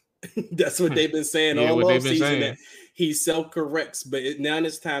 That's what they've been saying all offseason. That he self-corrects, but now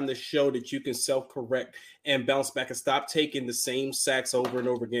it's time to show that you can self-correct and bounce back and stop taking the same sacks over and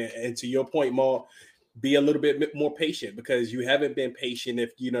over again. And to your point, Maul, be a little bit more patient, because you haven't been patient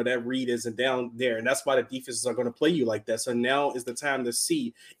if that read isn't down there, and that's why the defenses are going to play you like that. So now is the time to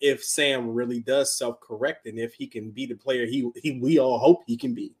see if Sam really does self-correct and if he can be the player we all hope he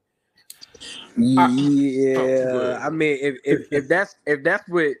can be. Yeah, I mean, if that's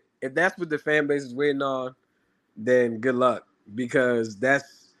what the fan base is waiting on, then good luck, because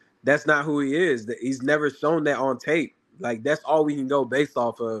that's not who he is. He's never shown that on tape. Like, that's all we can go based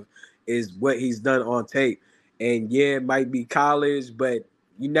off of is what he's done on tape. And yeah, it might be college, but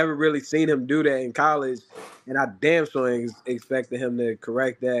you never really seen him do that in college. And I damn sure ain't expecting him to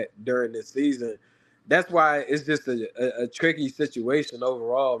correct that during the season. That's why it's just a tricky situation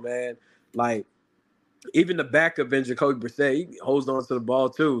overall, man. Like, even the backup in Jacoby Brissett, he holds on to the ball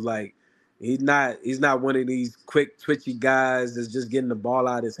too. Like, he's not one of these quick, twitchy guys that's just getting the ball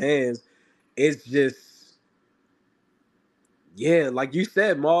out of his hands. It's just, yeah, like you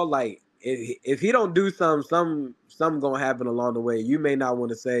said, Maul, like, if he don't do something gonna happen along the way. You may not want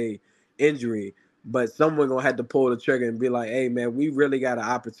to say injury, but someone gonna have to pull the trigger and be like, hey, man, we really got an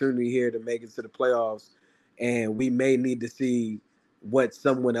opportunity here to make it to the playoffs, and we may need to see what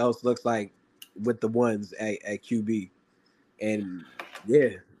someone else looks like with the ones at QB. And yeah,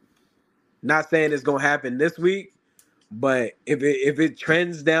 not saying it's gonna happen this week, but if it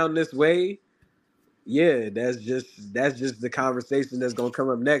trends down this way, yeah, that's just the conversation that's gonna come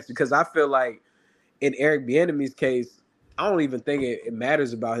up next. Because I feel like in Eric Bieniemy's case, I don't even think it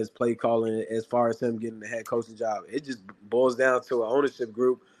matters about his play calling as far as him getting the head coaching job. It just boils down to an ownership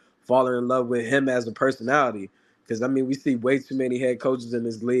group falling in love with him as a personality. Because, I mean, we see way too many head coaches in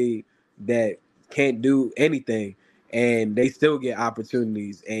this league that can't do anything, and they still get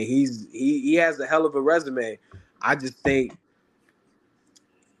opportunities. And he has a hell of a resume. I just think,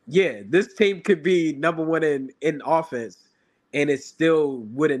 yeah, this team could be number one in offense, and it still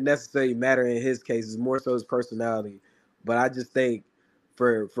wouldn't necessarily matter in his case. It's more so his personality. But I just think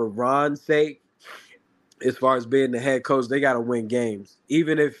for Ron's sake, as far as being the head coach, they got to win games.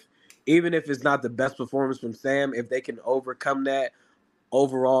 Even if it's not the best performance from Sam, if they can overcome that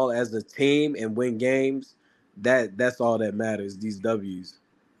overall as a team and win games, that's all that matters, these W's.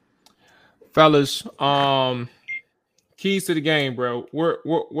 Fellas, keys to the game, bro.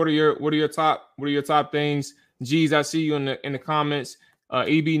 What are your top things? G's, I see you in the comments.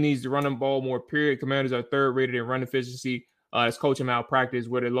 EB needs to run the ball more, period. Commanders are third rated in run efficiency. It's coaching malpractice.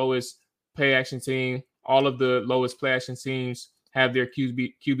 We're the lowest play action team. All of the lowest play action teams have their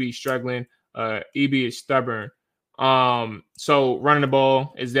QB struggling. EB is stubborn. So running the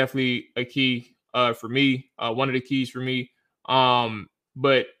ball is definitely a key for me. One of the keys for me.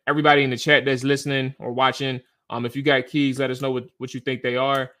 But everybody in the chat that's listening or watching, if you got keys, let us know what you think they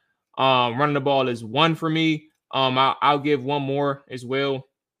are. Running the ball is one for me. I'll give one more as well.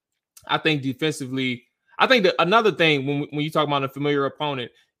 I think defensively, I think that another thing when you talk about a familiar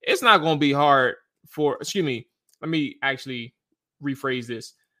opponent, it's not going to be hard for, let me actually rephrase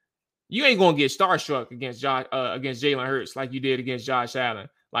this. You ain't going to get starstruck against Jalen Hurts like you did against Josh Allen.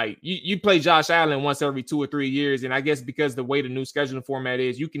 Like you play Josh Allen once every 2 or 3 years, and I guess because the way the new scheduling format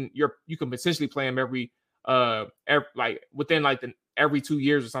is, you can potentially play him every within every 2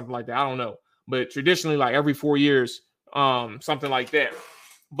 years or something like that. I don't know, but traditionally like every 4 years, something like that.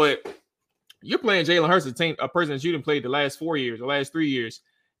 But you're playing Jalen Hurts, a person that you didn't play the last 4 years, the last 3 years,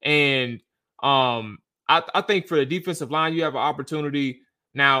 and I think for the defensive line, you have an opportunity.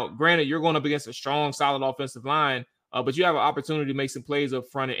 Now, granted, you're going up against a strong, solid offensive line, but you have an opportunity to make some plays up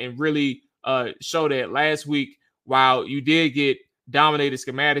front and really show that last week, while you did get dominated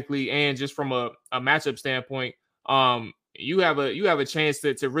schematically and just from a matchup standpoint, you have a chance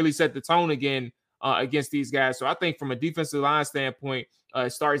to really set the tone again against these guys. So I think from a defensive line standpoint,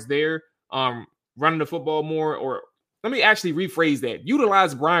 it starts there. Running the football more, or let me actually rephrase that.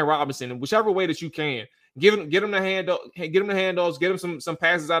 Utilize Brian Robinson in whichever way that you can. Get him the handoffs, get him some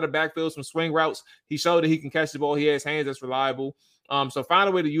passes out of the backfield, some swing routes. He showed that he can catch the ball. He has hands that's reliable. So find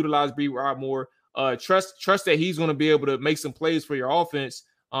a way to utilize B-Rob more. Trust that he's going to be able to make some plays for your offense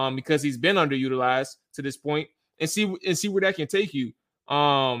because he's been underutilized to this point, and see where that can take you.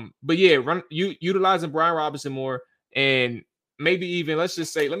 But yeah, utilizing Brian Robinson more, and maybe even let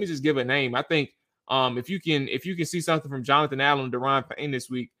me just give a name. I think If you can see something from Jonathan Allen and Daron Payne this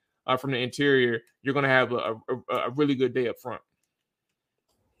week from the interior, you're going to have a really good day up front.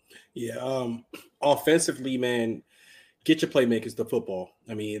 Yeah. Offensively, man, get your playmakers the football.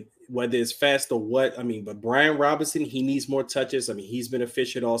 I mean, whether it's fast or what, I mean, but Brian Robinson, he needs more touches. I mean, he's been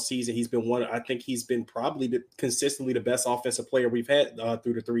efficient all season. He's been I think he's been probably consistently the best offensive player we've had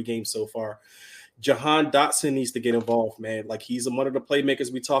through the 3 games so far. Jahan Dotson needs to get involved, man. Like, he's one of the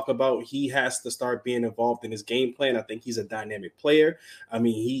playmakers we talk about. He has to start being involved in his game plan. I think he's a dynamic player. I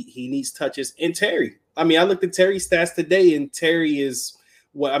mean, he needs touches. And Terry, I mean, I looked at Terry's stats today, and Terry is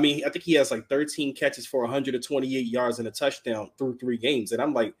I think he has like 13 catches for 128 yards and a touchdown through 3 games. And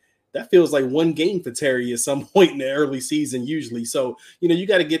I'm like, that feels like one game for Terry at some point in the early season usually. So, you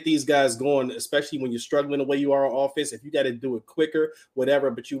got to get these guys going, especially when you're struggling the way you are on offense. If you got to do it quicker, whatever,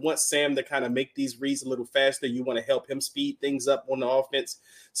 but you want Sam to kind of make these reads a little faster. You want to help him speed things up on the offense.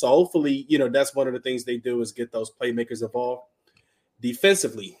 So hopefully, that's one of the things they do is get those playmakers involved.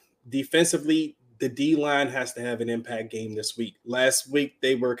 Defensively, the D-line has to have an impact game this week. Last week,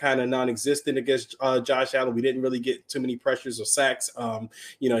 they were kind of non-existent against Josh Allen. We didn't really get too many pressures or sacks.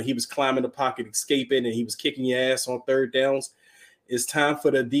 He was climbing the pocket, escaping, and he was kicking your ass on 3rd downs. It's time for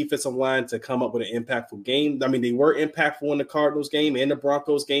the defensive line to come up with an impactful game. I mean, they were impactful in the Cardinals game and the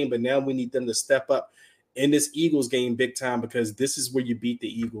Broncos game, but now we need them to step up in this Eagles game big time, because this is where you beat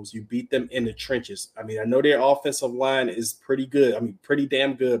the Eagles. You beat them in the trenches. I mean, I know their offensive line is pretty good. I mean, pretty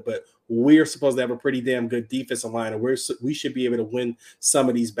damn good, but we're supposed to have a pretty damn good defensive line, and we should be able to win some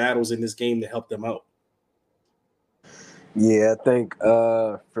of these battles in this game to help them out. Yeah, I think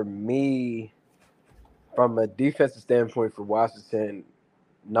for me, from a defensive standpoint for Washington,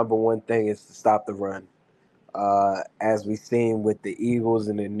 number one thing is to stop the run. As we've seen with the Eagles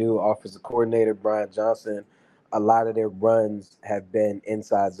and the new offensive coordinator, Brian Johnson, a lot of their runs have been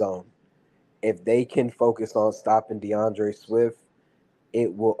inside zone. If they can focus on stopping DeAndre Swift,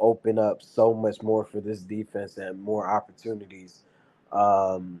 it will open up so much more for this defense and more opportunities.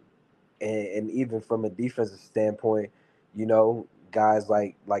 And even from a defensive standpoint, guys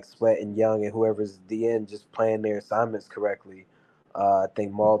like Sweat and Young and whoever's DN just playing their assignments correctly. I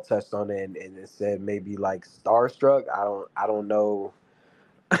think Maul touched on it and it said maybe like starstruck. I don't know.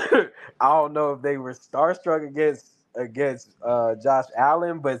 I don't know if they were starstruck against Josh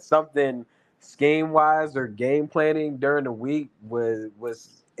Allen, but something scheme wise or game planning during the week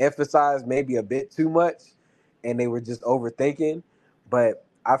was emphasized maybe a bit too much, and they were just overthinking. But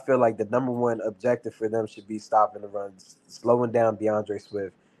I feel like the number one objective for them should be stopping the runs, slowing down DeAndre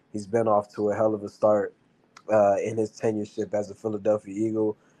Swift. He's been off to a hell of a start in his tenureship as a Philadelphia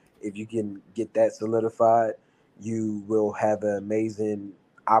Eagle. If you can get that solidified, you will have an amazing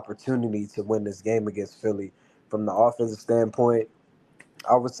opportunity to win this game against Philly. From the offensive standpoint,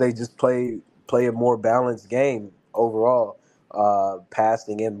 I would say just play a more balanced game overall,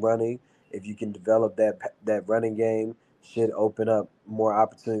 passing and running. If you can develop that running game, should open up more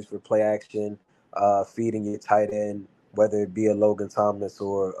opportunities for play action, feeding your tight end, whether it be a Logan Thomas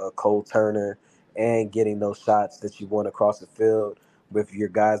or a Cole Turner, and getting those shots that you want across the field with your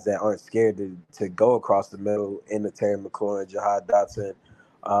guys that aren't scared to go across the middle in the Terry McLaurin, Jahan Dotson.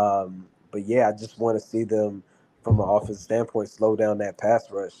 But yeah, I just want to see them from an offensive standpoint slow down that pass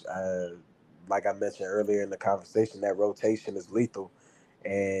rush. Like I mentioned earlier in the conversation, that rotation is lethal.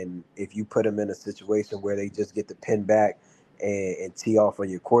 And if you put them in a situation where they just get to pin back and tee off on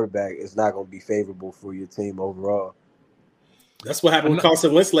your quarterback, it's not going to be favorable for your team overall. That's what happened with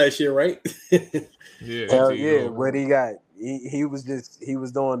Carson Wentz last year, right? Yeah. Hell yeah. What he got, he was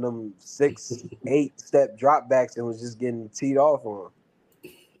doing them 6-8 step dropbacks and was just getting teed off on him.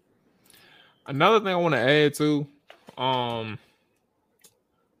 Another thing I want to add to,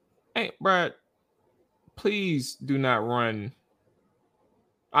 hey, Brad, please do not run.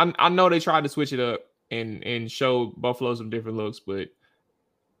 I know they tried to switch it up and show Buffalo some different looks, but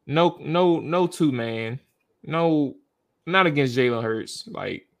no 2-man, no, not against Jalen Hurts.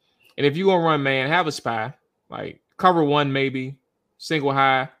 Like, and if you're gonna run man, have a spy, like cover one, maybe single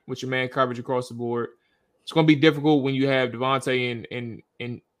high with your man coverage across the board. It's gonna be difficult when you have Devontae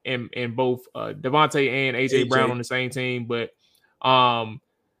and both Devontae and AJ Brown on the same team, but I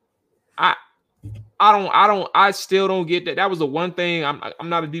still don't get that. That was the one thing. I'm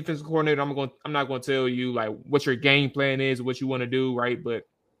not a defensive coordinator. I'm not going to tell you like what your game plan is, what you want to do, right? But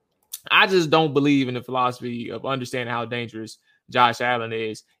I just don't believe in the philosophy of understanding how dangerous Josh Allen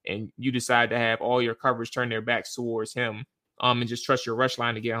is, and you decide to have all your coverage turn their backs towards him, and just trust your rush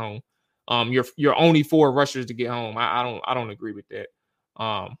line to get home. You're only 4 rushers to get home. I don't agree with that.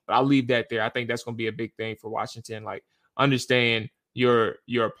 But I'll leave that there. I think that's going to be a big thing for Washington. Like, understand your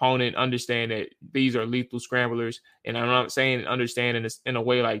opponent, understand that these are lethal scramblers. And I'm not saying understand in a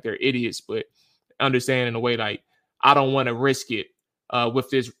way like they're idiots, but understand in a way like I don't want to risk it with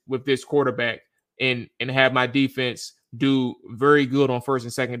this quarterback and have my defense do very good on first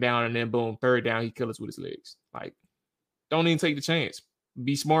and second down, and then boom, third down, he kills us with his legs. Like, don't even take the chance.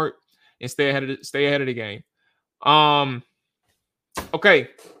 Be smart and stay ahead of the game. Okay.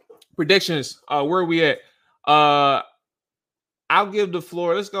 Predictions. Where are we at? I'll give the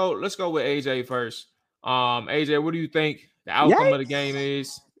floor. Let's go with AJ first. AJ, what do you think the outcome of the game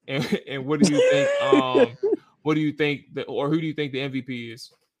is? And what do you think? What do you think or who do you think the MVP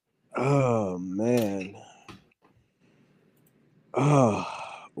is? Oh man. Oh,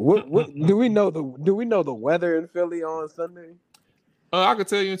 what do we know the weather in Philly on Sunday? I can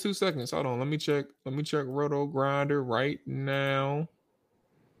tell you in 2 seconds. Hold on. Let me check Roto Grinder right now.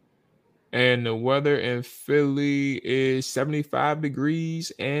 And the weather in Philly is 75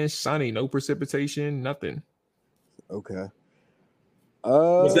 degrees and sunny. No precipitation, nothing. Okay.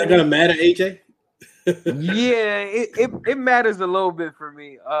 Was that gonna matter, AJ? Yeah, it matters a little bit for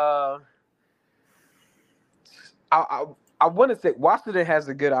me. I want to say Washington has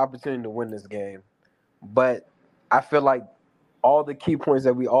a good opportunity to win this game, but I feel like all the key points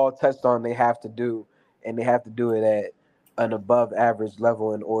that we all touched on, they have to do, and they have to do it at an above average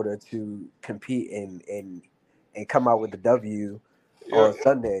level in order to compete and come out with the W on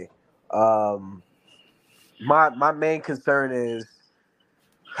Sunday. My main concern is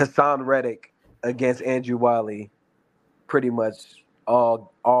Hassan Reddick against Andrew Wiley pretty much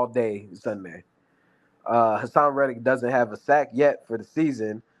all day Sunday. Hassan Reddick doesn't have a sack yet for the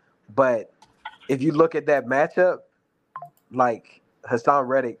season, but if you look at that matchup, like Hassan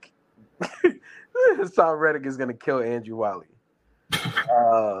Reddick is going to kill Andrew Wiley.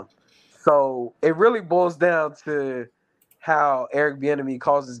 So it really boils down to how Eric Bieniemy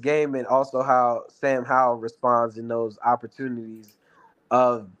calls his game and also how Sam Howell responds in those opportunities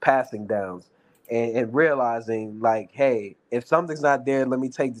of passing downs and realizing, like, hey, if something's not there, let me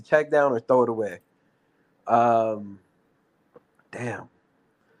take the check down or throw it away. Damn.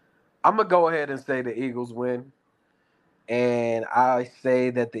 I'm going to go ahead and say the Eagles win. And I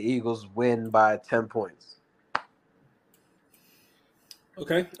say that the Eagles win by 10 points.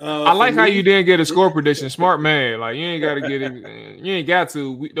 Okay. I like how you didn't get a score prediction. Smart man. Like, you ain't got to get it. You ain't got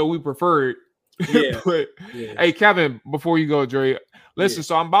to, though we prefer it. Yeah. But, hey, Kevin, before you go, Dre, listen,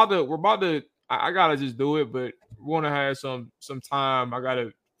 so we're about to, I got to just do it, but we want to have some time. I got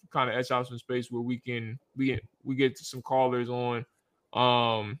to kind of etch out some space where we get some callers on,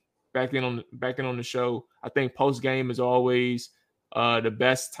 back in on the show. I think post game is always the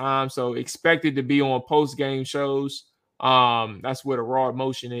best time, so expect it to be on post game shows. That's where the raw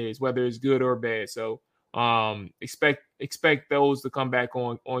emotion is, whether it's good or bad. So expect those to come back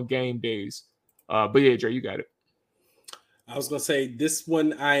on game days. But yeah, Dre, you got it. I was gonna say this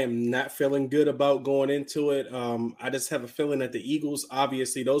one I am not feeling good about going into it. I just have a feeling that the Eagles,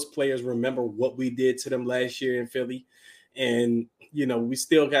 obviously, those players remember what we did to them last year in Philly, and we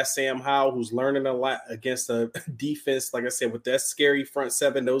still got Sam Howell, who's learning a lot against a defense, like I said, with that scary front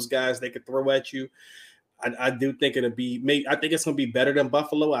seven. Those guys, they could throw at you. I do think it'll be. I think it's going to be better than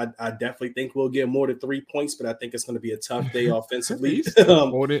Buffalo. I definitely think we'll get more than 3 points, but I think it's going to be a tough day offensively. We're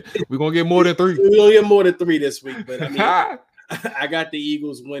going to get more than 3. We're going to get more than 3 this week. But I mean, I got the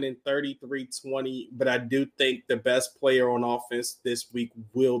Eagles winning 33-20. But I do think the best player on offense this week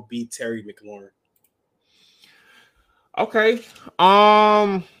will be Terry McLaurin. Okay.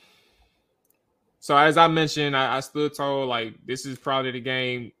 So as I mentioned, I still told, like, this is probably the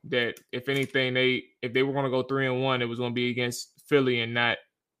game that, if anything, if they were going to go 3-1, it was going to be against Philly and not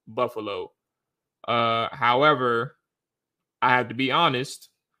Buffalo. However, I have to be honest.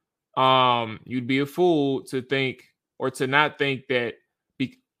 You'd be a fool to think or to not think that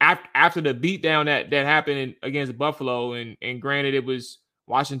after the beatdown that happened against Buffalo, and granted it was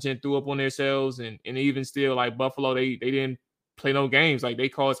Washington threw up on themselves, and even still, like, Buffalo, they didn't play no games. Like, they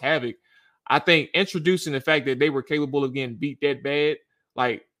caused havoc. I think introducing the fact that they were capable of getting beat that bad,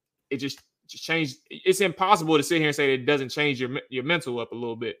 like, it just changed. It's impossible to sit here and say that it doesn't change your mental up a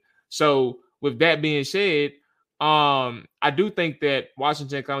little bit. So with that being said, I do think that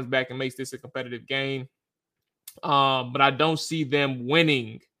Washington comes back and makes this a competitive game. But I don't see them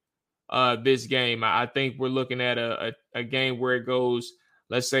winning this game. I think we're looking at a game where it goes,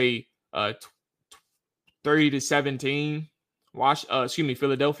 let's say, 30-17.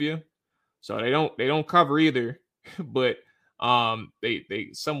 Philadelphia. So they don't cover either, but they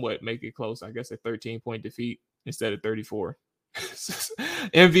somewhat make it close. I guess a 13-point defeat instead of 34.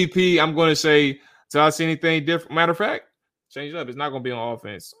 MVP, I'm going to say, do I see anything different? Matter of fact, Change it up. It's not going to be on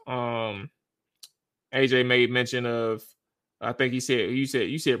offense. AJ made mention of, I think you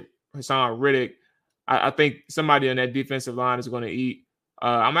said Hassan Riddick. I think somebody on that defensive line is going to eat.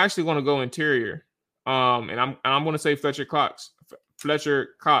 I'm actually going to go interior. And I'm going to say Fletcher Cox.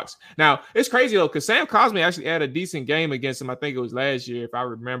 Now, it's crazy though, because Sam Cosmi actually had a decent game against him. I think it was last year, if I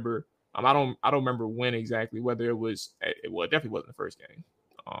remember. I don't remember when exactly, whether it was, well, it definitely wasn't the first game.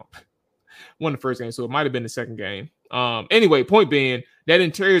 Won the first game, so it might have been the second game. Anyway, point being, that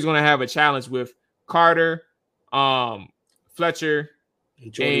interior is going to have a challenge with Carter, Fletcher,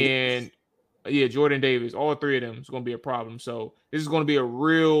 Jordan Davis. All three of them is going to be a problem. So this is going to be a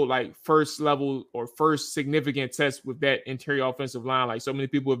real first level or first significant test with that interior offensive line. Like, so many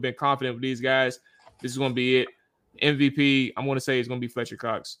people have been confident with these guys. This is going to be it. MVP, I'm going to say it's going to be Fletcher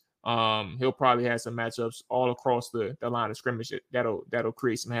Cox. He'll probably have some matchups all across the line of scrimmage that'll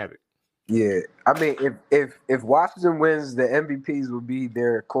create some havoc. Yeah, I mean, if Washington wins, the MVPs will be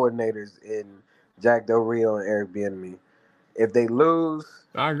their coordinators in Jack Del Rio and Eric Bieniemy. If they lose,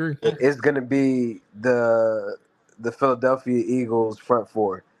 I agree. It's going to be the Philadelphia Eagles front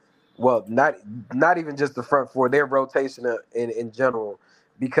four. Well, not even just the front four, their rotation in general.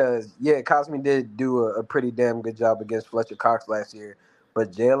 Because, Cosmi did do a pretty damn good job against Fletcher Cox last year.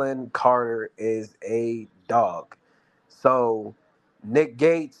 But Jalen Carter is a dog. So Nick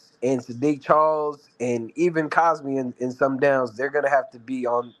Gates and Sadiq Charles and even Cosmi in some downs, they're going to have to be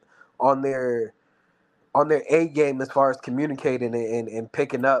on their A game as far as communicating and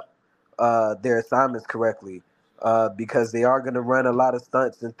picking up their assignments correctly, because they are going to run a lot of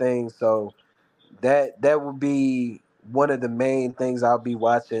stunts and things. So that will be one of the main things I'll be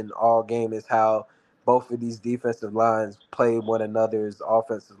watching all game, is how both of these defensive lines play one another's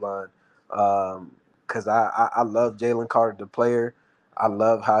offensive line. Because I love Jalen Carter, the player. I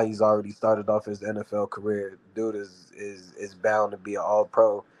love how he's already started off his NFL career. Dude is bound to be an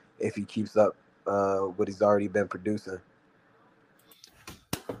all-pro if he keeps up what he's already been producing.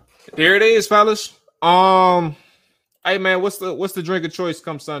 There it is, fellas. Hey man, what's the drink of choice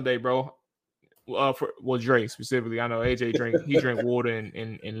come Sunday, bro? Drink specifically. I know AJ drink water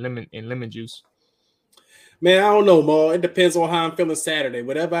and lemon juice. Man, I don't know, Mo. It depends on how I'm feeling Saturday.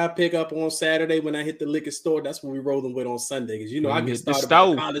 Whatever I pick up on Saturday when I hit the liquor store, that's what we rolling with on Sunday. Because, I get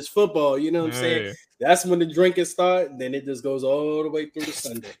started with college football. You know what I'm saying? That's when the drinking starts. Then it just goes all the way through to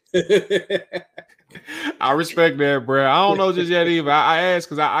Sunday. I respect that, bro. I don't know just yet either. I asked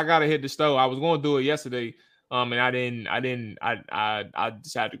because I got to hit the store. I was going to do it yesterday, and I didn't. I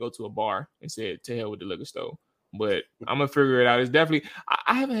decided to go to a bar and said, to hell with the liquor store. But I'm gonna figure it out. It's definitely.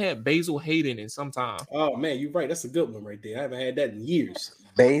 I haven't had Basil Hayden in some time. Oh man, you're right. That's a good one right there. I haven't had that in years.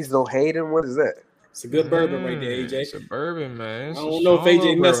 Basil Hayden, what is that? It's a good bourbon right there, AJ. It's a bourbon, man. I don't know if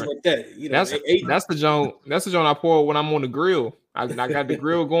AJ messing with that. That's the joint. That's the joint I pour when I'm on the grill. I got the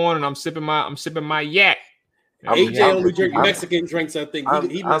grill going and I'm sipping my yak. AJ only drink Mexican drinks. I think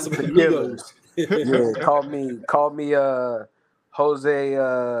he messing with the Migos. Yeah, call me Jose.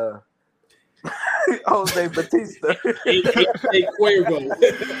 Jose Batista. Hey, Cuervo.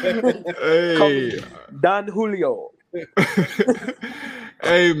 Hey. Don Julio.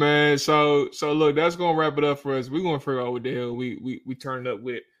 Hey man, so look, that's gonna wrap it up for us. We're gonna figure out what the hell we turned up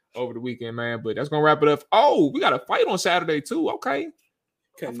with over the weekend, man. But that's gonna wrap it up. Oh, we got a fight on Saturday too. Okay.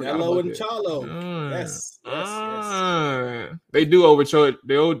 Canelo and Charlo. Yes. They do overcharge.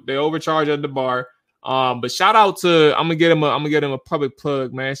 They overcharge at the bar. But shout out to I'm gonna get him a public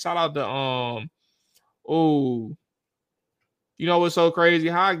plug, man. Shout out to you know what's so crazy?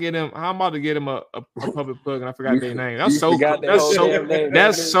 How I'm about to get him a public plug and I forgot their name. That's so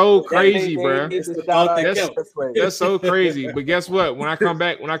crazy, bro. That's so crazy. But guess what? When I come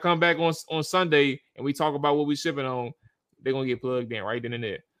back on Sunday and we talk about what we shipping on, they're gonna get plugged in right then and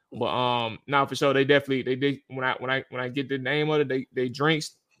there. But now for sure, they when I get the name of it, they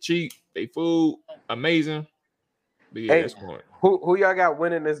drinks cheap, they food amazing. But yeah, that's point. Who y'all got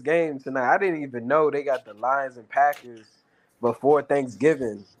winning this game tonight? I didn't even know they got the Lions and Packers before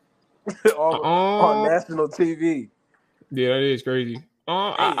Thanksgiving on national TV. Yeah, that is crazy.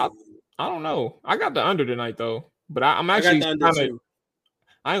 I don't know. I got the under tonight though, but I'm actually I ain't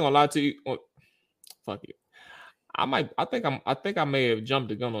gonna lie to you. Fuck it. I think I may have jumped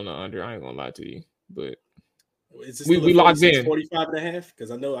the gun on the under. I ain't gonna lie to you, but we locked in 45.5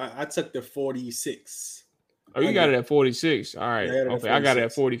 because I know I took the 46. Oh, you got it at 46. All right. Okay, I got it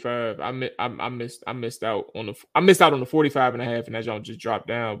at 45. I missed out on the 45 and a half, and that jump just dropped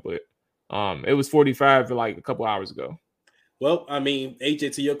down. But it was 45 for like a couple hours ago. Well, I mean,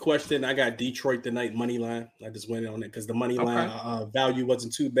 AJ, to your question, I got Detroit tonight money line. I just went on it because the money line value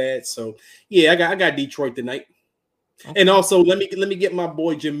wasn't too bad. So yeah, I got Detroit tonight. And also, let me get my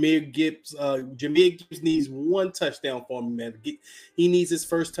boy Jahmyr Gibbs. Jahmyr Gibbs needs one touchdown for me, man. He needs his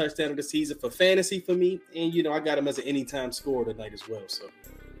first touchdown of the season for fantasy for me, and I got him as an anytime scorer tonight as well. So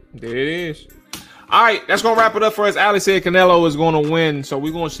there it is. All right, that's gonna wrap it up for us. Ali said Canelo is gonna win, so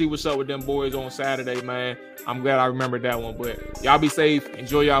we're gonna see what's up with them boys on Saturday, man. I'm glad I remembered that one. But y'all be safe.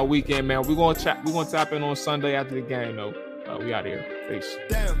 Enjoy y'all weekend, man. We're gonna tap in on Sunday after the game, though. We out here. Peace.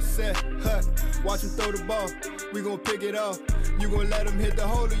 Down, set, hut. Watch him throw the ball. We gon' pick it off. You gon' let him hit the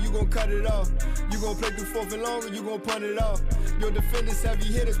hole or you gon' cut it off. You gon' play through 4th and long or you gon' punt it off. Your defenders,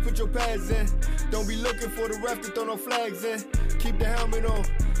 heavy hitters, put your pads in. Don't be looking for the ref to throw no flags in. Keep the helmet on.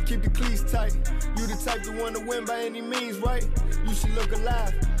 Keep the cleats tight. You the type to want to win by any means, right? You should look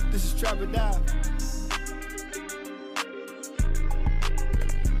alive. This is Trap or Dive.